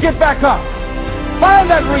make you get back up? Find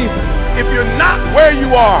that reason. If you're not where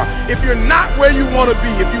you are, if you're not where you want to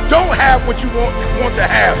be, if you don't have what you want to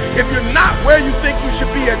have, if you're not where you think you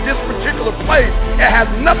should be at this particular place, it has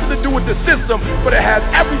nothing to do with the system, but it has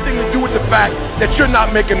everything to do with the fact that you're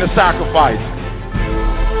not making the sacrifice.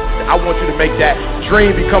 I want you to make that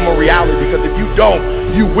dream become a reality, because if you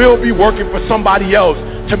don't, you will be working for somebody else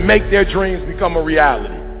to make their dreams become a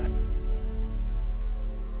reality.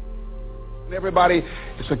 Everybody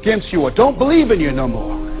is against you or don't believe in you no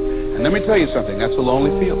more. And let me tell you something, that's a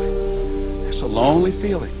lonely feeling. It's a lonely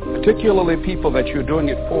feeling, particularly people that you're doing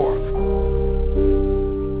it for.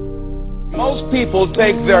 Most people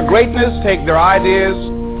take their greatness, take their ideas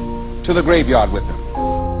to the graveyard with them.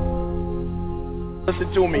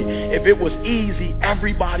 Listen to me, if it was easy,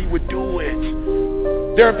 everybody would do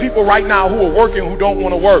it. There are people right now who are working who don't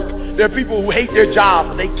want to work. There are people who hate their job,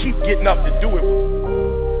 but they keep getting up to do it.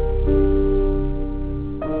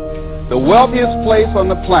 The wealthiest place on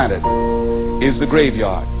the planet is the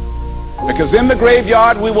graveyard. Because in the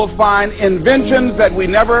graveyard we will find inventions that we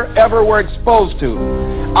never ever were exposed to.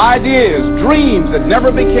 Ideas, dreams that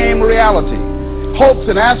never became reality. Hopes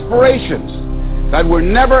and aspirations that were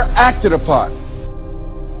never acted upon.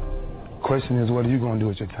 The question is, what are you going to do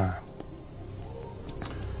with your time?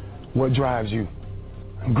 What drives you?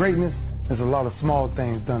 And greatness is a lot of small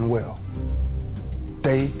things done well.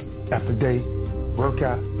 Day after day,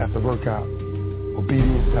 workout after workout,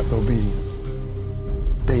 obedience after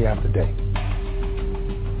obedience, day after day.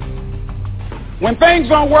 When things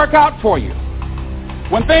don't work out for you,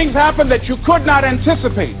 when things happen that you could not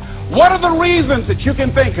anticipate, what are the reasons that you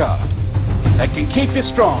can think of that can keep you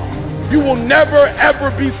strong? You will never,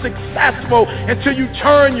 ever be successful until you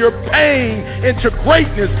turn your pain into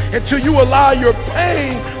greatness, until you allow your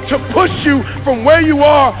pain to push you from where you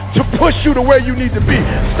are to push you to where you need to be.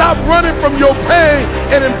 Stop running from your pain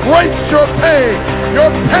and embrace your pain.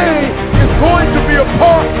 Your pain is going to be a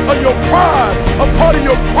part of your pride, a part of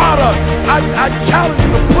your product. I challenge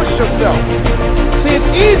you to push yourself. See,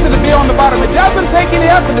 it's easy to be on the bottom. It doesn't take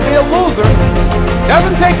any effort to be a loser. It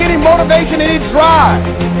doesn't take any motivation, any drive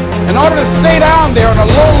in order to stay down there on a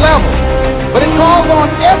low level. But it calls on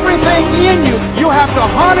everything in you. You have to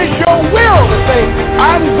harness your will to say,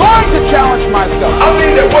 I'm going to challenge myself. I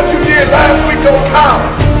mean that what you did last week don't count.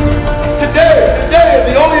 Today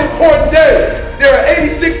is the only important day. There are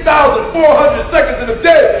 86,400 seconds in a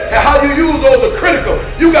day, and how you use those are critical.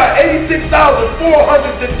 You got 86,400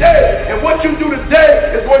 today, and what you do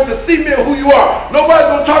today is going to cement who you are. Nobody's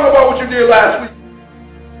going to talk about what you did last week.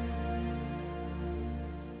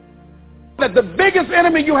 That the biggest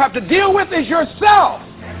enemy you have to deal with is yourself.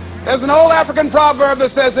 There's an old African proverb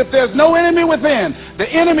that says, if there's no enemy within, the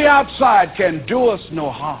enemy outside can do us no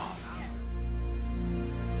harm.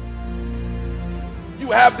 You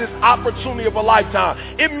have this opportunity of a lifetime.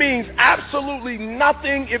 It means absolutely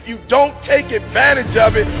nothing if you don't take advantage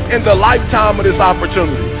of it in the lifetime of this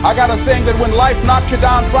opportunity. I got a saying that when life knocks you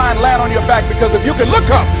down, try and land on your back, because if you can look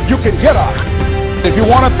up, you can get up. If you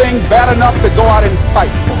want a thing bad enough to go out and fight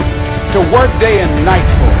for it, to work day and night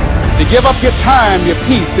for, to give up your time, your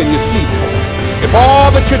peace, and your sleep for. If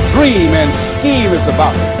all that you dream and scheme is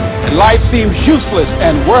about it, and life seems useless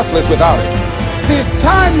and worthless without it. See, it's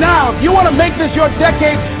time now. If you want to make this your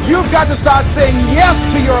decade, you've got to start saying yes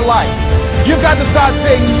to your life. You've got to start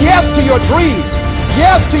saying yes to your dreams,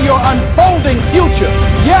 yes to your unfolding future,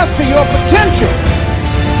 yes to your potential,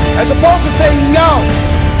 as opposed to saying no.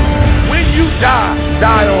 When you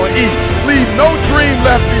die on E. leave no dream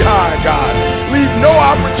left behind, God. Leave no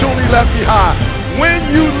opportunity left behind. When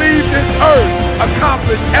you leave this earth,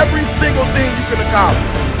 accomplish every single thing you can accomplish.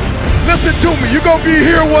 Listen to me, you're going to be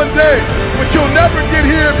here one day, but you'll never get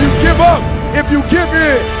here if you give up, if you give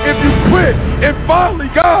in, if you quit. And finally,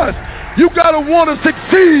 guys, you got to want to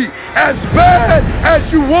succeed as bad as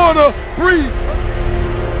you want to breathe.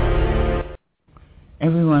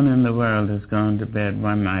 Everyone in the world has gone to bed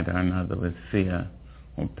one night or another with fear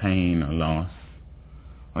or pain or loss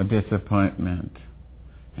or disappointment.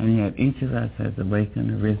 And yet each of us has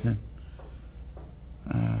awakened, arisen,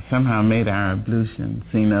 somehow made our ablution,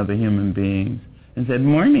 seen other human beings, and said,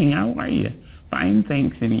 "Morning, how are you? Fine,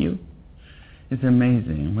 thanks, and you?" It's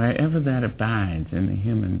amazing. Wherever that abides in the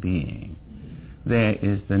human being, there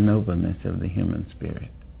is the nobleness of the human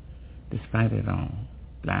spirit. Despite it all,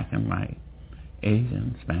 black and white,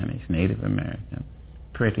 Asian, Spanish, Native American,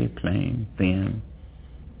 pretty, plain, thin,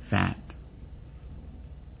 fat,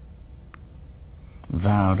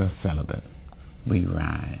 vowed or celibate, we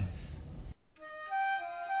rise.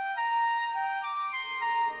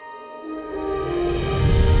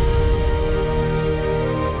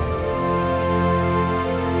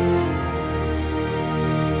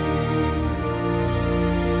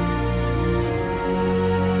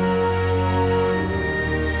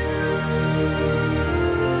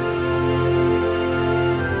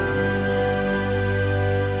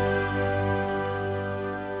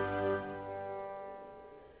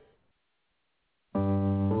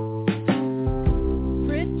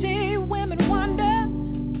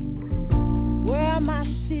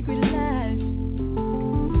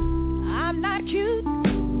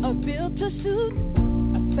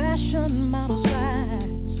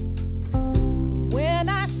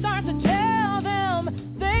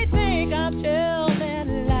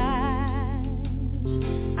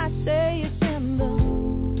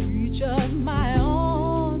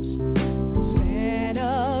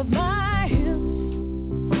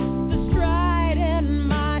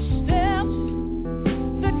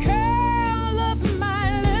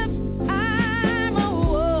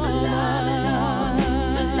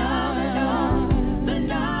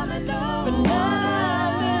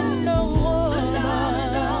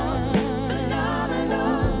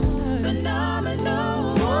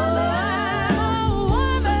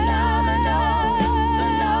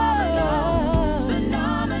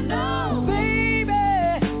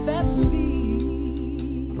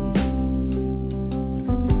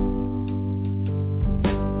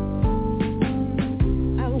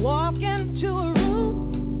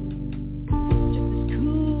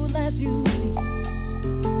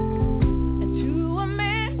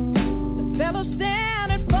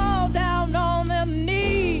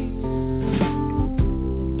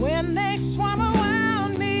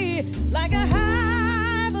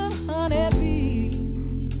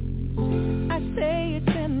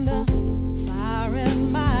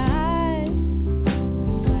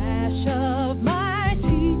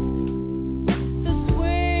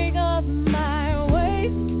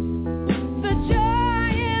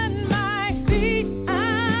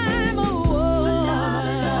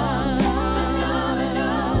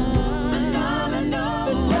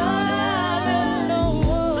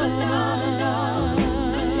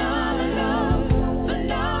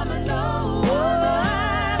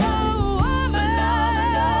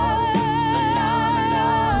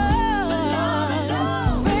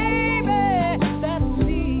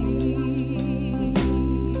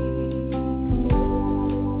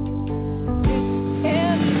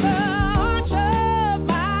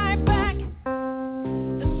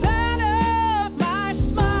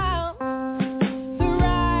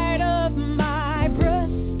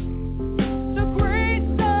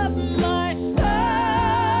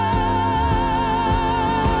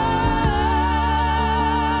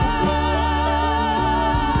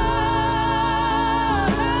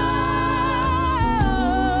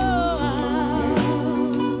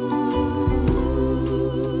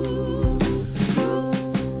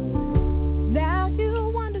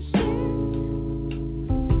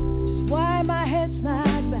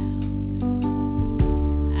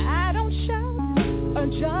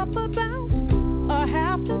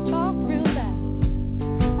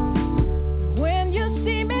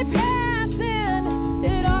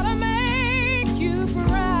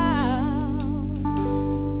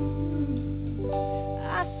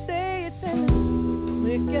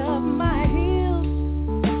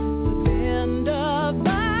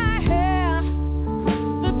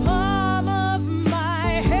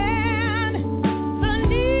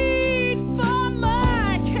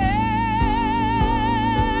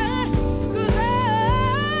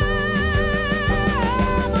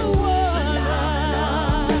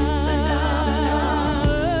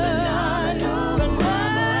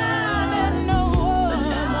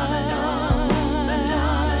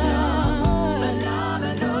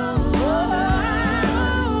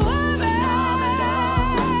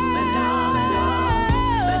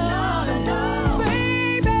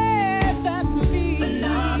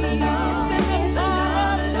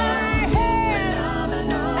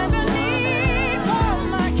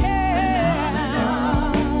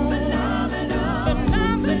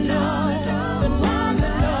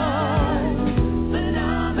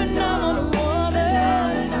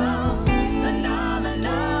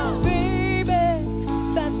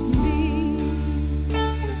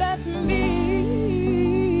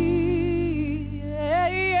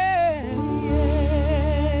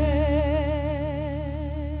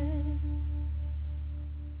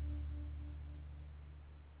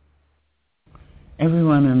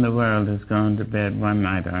 Everyone in the world has gone to bed one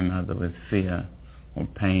night or another with fear or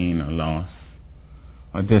pain or loss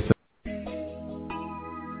or disappointment.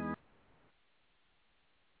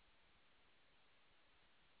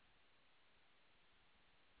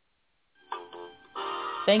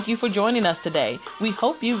 Thank you for joining us today. We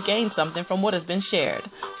hope you've gained something from what has been shared.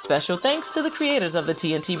 Special thanks to the creators of the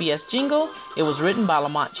TNTBS jingle. It was written by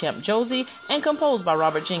Lamont Champ Josie and composed by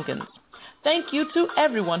Robert Jenkins. Thank you to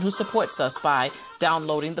everyone who supports us by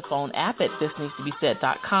downloading the phone app at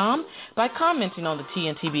thisneedstobesaid.com, by commenting on the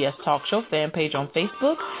TNTBS Talk Show fan page on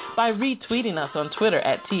Facebook, by retweeting us on Twitter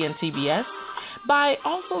at TNTBS, by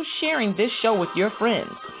also sharing this show with your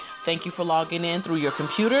friends. Thank you for logging in through your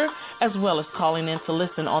computer as well as calling in to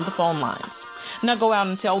listen on the phone lines. Now go out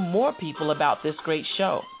and tell more people about this great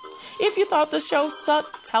show. If you thought the show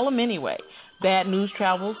sucked, tell them anyway. Bad news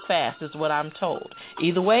travels fast is what I'm told.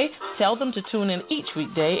 Either way, tell them to tune in each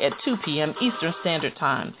weekday at 2 p.m. Eastern Standard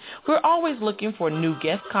Time. We're always looking for new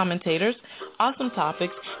guest commentators, awesome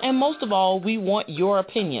topics, and most of all, we want your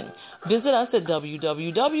opinion. Visit us at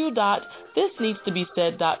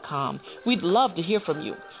www.thisneedstobesaid.com. We'd love to hear from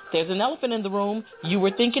you. There's an elephant in the room. You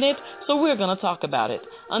were thinking it, so we're going to talk about it.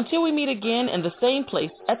 Until we meet again in the same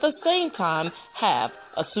place at the same time, have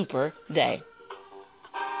a super day.